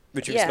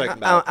 Which we've spoken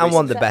about. I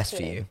want the best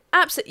for you.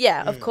 Absolutely,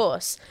 yeah, of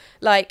course.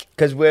 Like...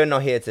 Because we're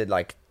not here to,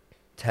 like,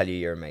 tell you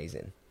you're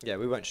amazing. Yeah,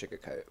 we won't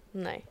sugarcoat.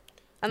 No.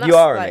 And you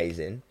are like,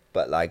 amazing,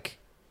 but, like...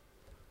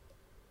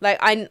 Like,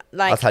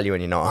 I'll tell you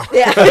when you're not.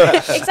 Yeah,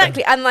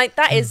 exactly. And, like,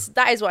 that is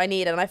what I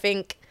need. And I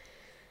think,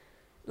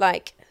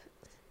 like,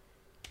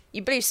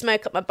 you blew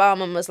smoke up my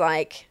bum and was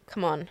like,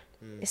 come on,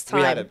 it's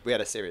time. We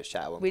had a serious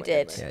chat at one We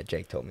point. did. Yeah,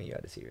 Jake told me you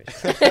had a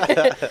serious.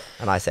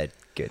 And I said,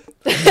 good.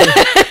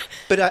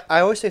 But I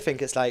also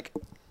think it's like,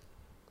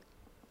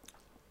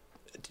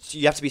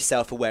 you have to be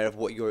self-aware of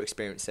what you're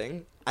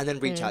experiencing and then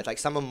reach out. Like,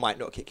 someone might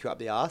not kick you up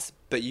the arse,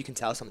 but you can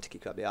tell someone to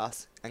kick you up the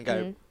arse and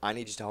go, I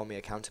need you to hold me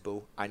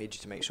accountable. I need you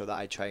to make sure that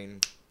I train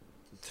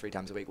 3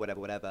 times a week,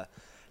 whatever.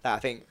 Like, I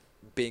think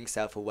being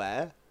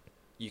self-aware,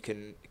 you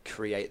can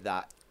create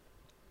that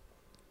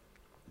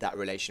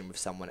relation with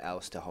someone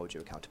else to hold you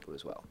accountable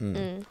as well.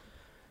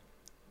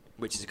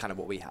 Which is kind of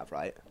what we have,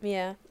 right?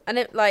 Yeah.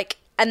 And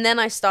then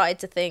I started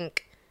to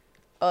think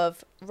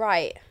of,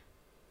 right,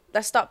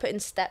 let's start putting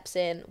steps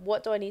in.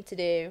 What do I need to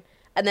do?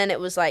 And then it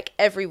was like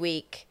every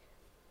week,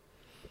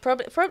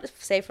 probably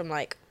say from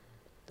like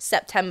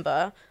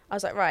September, I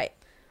was like, right,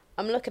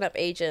 I'm looking up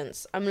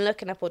agents. I'm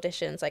looking up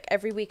auditions. Like,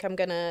 every week I'm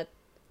going to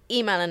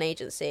email an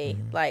agency.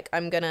 Like,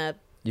 I'm going to...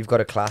 You've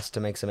got a class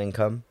to make some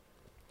income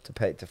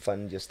to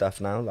fund your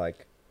stuff now.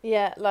 Like,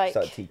 yeah, like...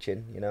 start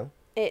teaching, you know?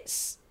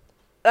 It's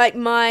like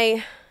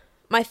my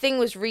thing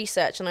was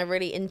research, and I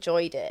really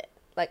enjoyed it.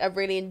 Like, I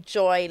really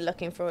enjoy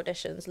looking for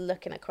auditions,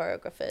 looking at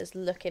choreographers,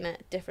 looking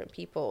at different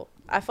people.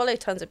 I follow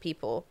tons of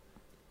people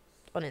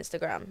on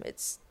Instagram.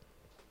 It's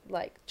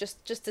like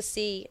just to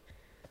see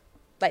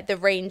like the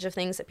range of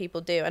things that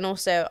people do. And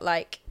also,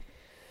 like,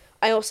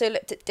 I also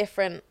looked at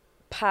different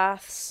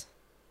paths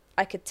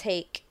I could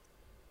take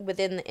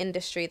within the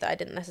industry that I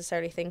didn't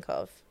necessarily think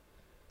of,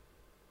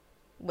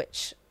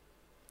 which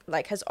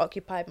like has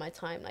occupied my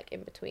time like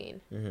in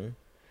between.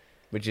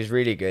 Which is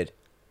really good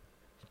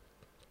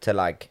to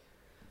like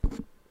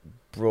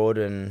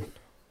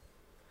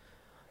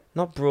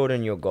not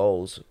broaden your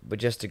goals, but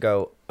just to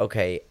go,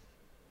 okay,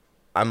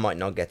 I might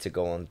not get to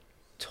go on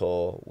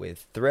tour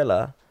with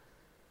Thriller,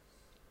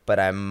 but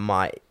I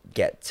might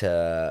get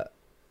to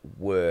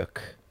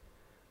work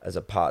as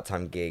a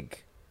part-time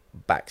gig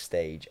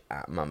backstage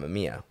at Mamma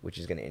Mia, which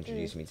is going to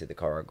introduce me to the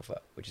choreographer,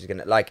 which is going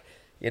to, like,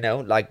 you know,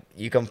 like,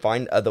 you can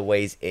find other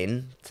ways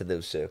in to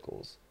those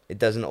circles. It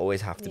doesn't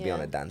always have to be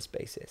on a dance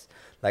basis.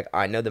 Like,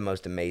 I know the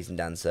most amazing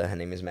dancer. Her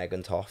name is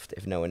Megan Toft.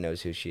 If no one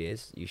knows who she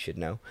is, you should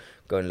know.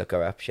 Go and look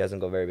her up. She hasn't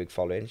got a very big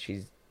following.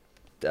 She's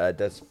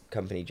does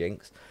Company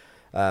Jinx.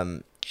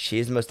 She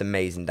is the most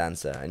amazing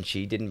dancer, and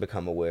she didn't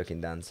become a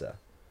working dancer,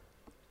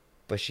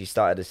 but she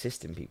started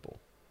assisting people.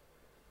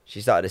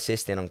 She started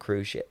assisting on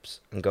cruise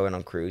ships and going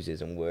on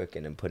cruises and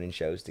working and putting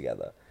shows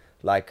together.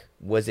 Like,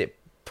 was it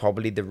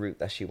probably the route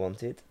that she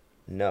wanted?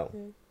 No.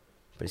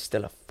 But it's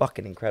still a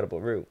fucking incredible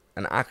route.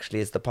 And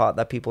actually it's the part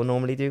that people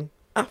normally do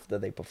after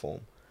they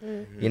perform.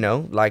 You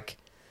know, like,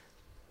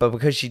 but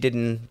because she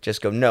didn't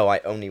just go, no, I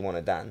only want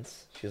to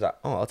dance. She was like,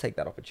 oh, I'll take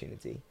that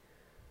opportunity.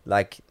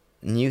 Like,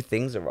 new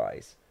things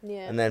arise.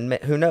 Yeah. And then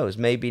who knows,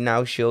 maybe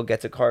now she'll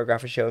get to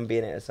choreograph a show and be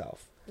in it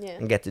herself. Yeah.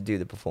 And get to do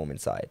the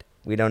performance side.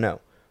 We don't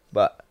know.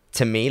 But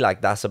to me,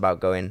 like, that's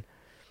about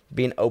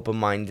being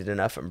open-minded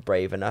enough and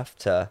brave enough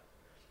to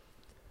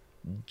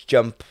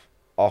jump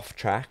off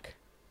track,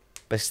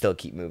 but still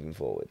keep moving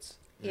forwards.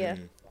 Yeah.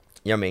 You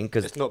know what I mean?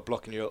 Because It's not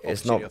blocking your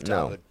it's opportunity not, of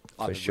no,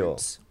 other for sure.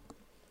 routes.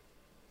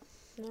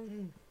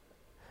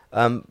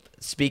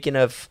 Speaking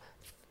of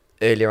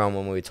earlier on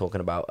when we were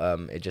talking about,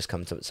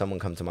 someone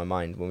come to my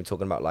mind when we were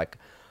talking about like,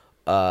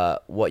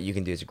 what you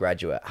can do as a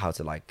graduate, how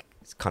to like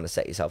kind of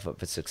set yourself up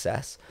for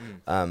success,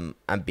 and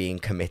being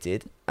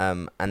committed.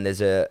 And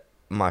there's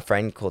my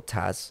friend called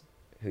Taz,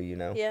 who you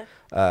know,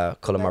 call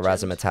her Legend.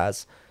 Marazima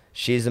Taz.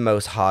 She's the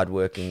most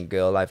hardworking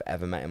girl I've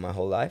ever met in my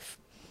whole life.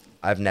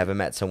 I've never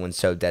met someone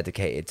so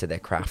dedicated to their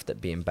craft at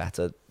being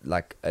better,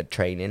 like at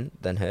training,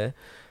 than her.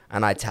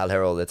 And I tell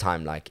her all the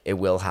time, like, it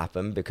will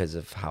happen because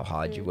of how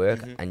hard you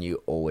work and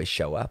you always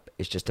show up.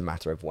 It's just a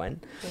matter of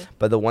when.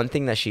 But the one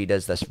thing that she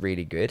does that's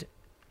really good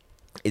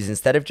is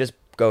instead of just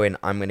going,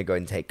 I'm going to go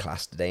and take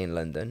class today in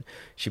London,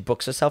 she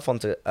books herself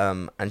onto,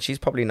 and she's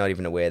probably not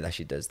even aware that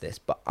she does this,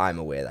 but I'm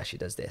aware that she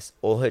does this.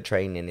 All her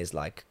training is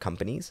like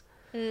companies.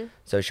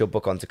 So she'll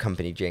book onto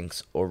Company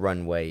Jinx or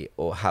Runway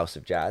or House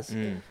of Jazz.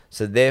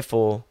 So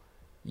therefore,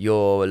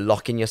 you're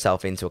locking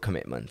yourself into a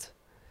commitment.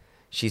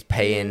 She's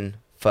paying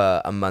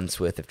for a month's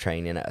worth of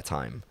training at a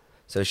time.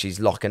 So she's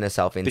locking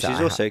herself into... But she's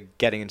also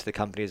getting into the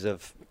companies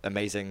of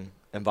amazing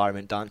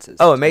environment dancers.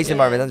 Oh, amazing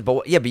environment dancers.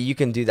 But yeah, but you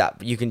can do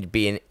that. You can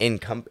be in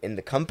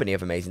the company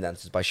of amazing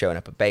dancers by showing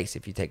up at base.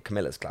 If you take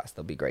Camilla's class,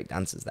 there'll be great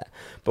dancers there.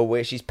 But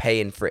where she's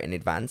paying for it in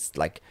advance,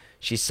 like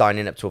she's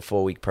signing up to a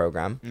 4-week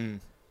program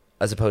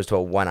as opposed to a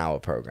 1-hour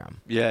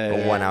program. Yeah. Or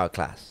 1-hour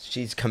class.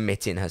 She's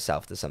committing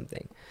herself to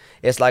something.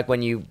 It's like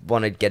when you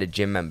want to get a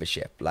gym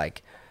membership,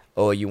 like,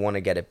 or you want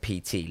to get a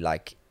PT,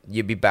 like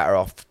you'd be better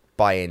off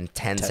buying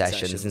 10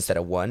 sessions instead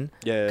of 1.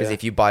 Yeah. Because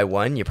if you buy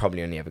 1, you're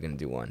probably only ever going to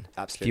do 1.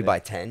 Absolutely. If you buy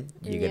 10,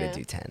 you're going to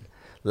do 10.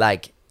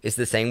 Like, it's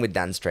the same with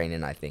dance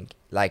training, I think.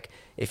 Like,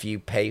 if you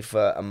pay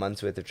for a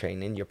month's worth of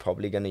training, you're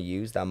probably going to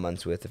use that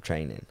month's worth of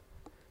training.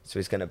 So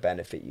it's going to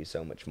benefit you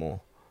so much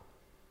more.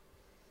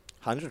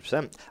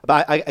 100%.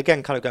 But I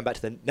again, kind of going back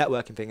to the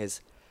networking thing,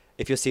 is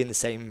if you're seeing the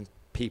same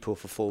people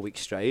for 4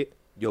 weeks straight,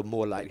 you're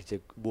more likely to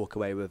walk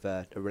away with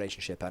a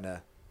relationship and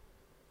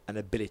an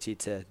ability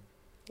to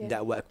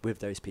network with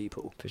those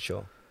people. For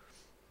sure.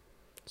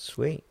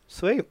 Sweet.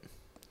 Should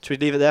we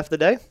leave it there for the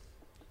day?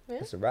 Yeah.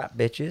 That's a wrap,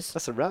 bitches.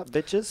 That's a wrap,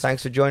 bitches.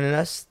 Thanks for joining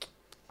us.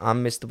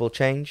 I'm Mr. Bull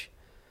Change.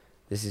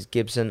 This is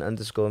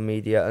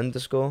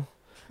Gibson_media_.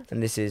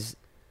 And this is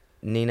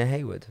Nina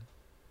Hayward.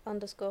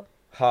 _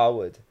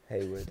 Harwood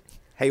Hayward.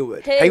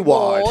 Hayward.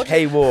 Hayward.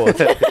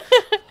 Hayward.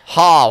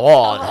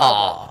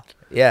 Harwood.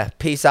 Yeah,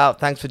 peace out.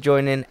 Thanks for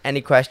joining.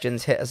 Any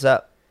questions, hit us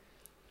up.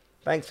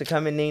 Thanks for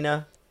coming,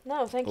 Nina.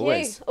 No, thank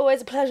Always. you.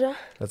 Always a pleasure.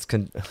 Let's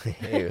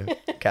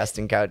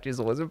casting couch is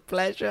always a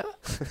pleasure.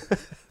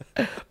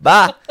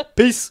 Bye.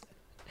 Peace.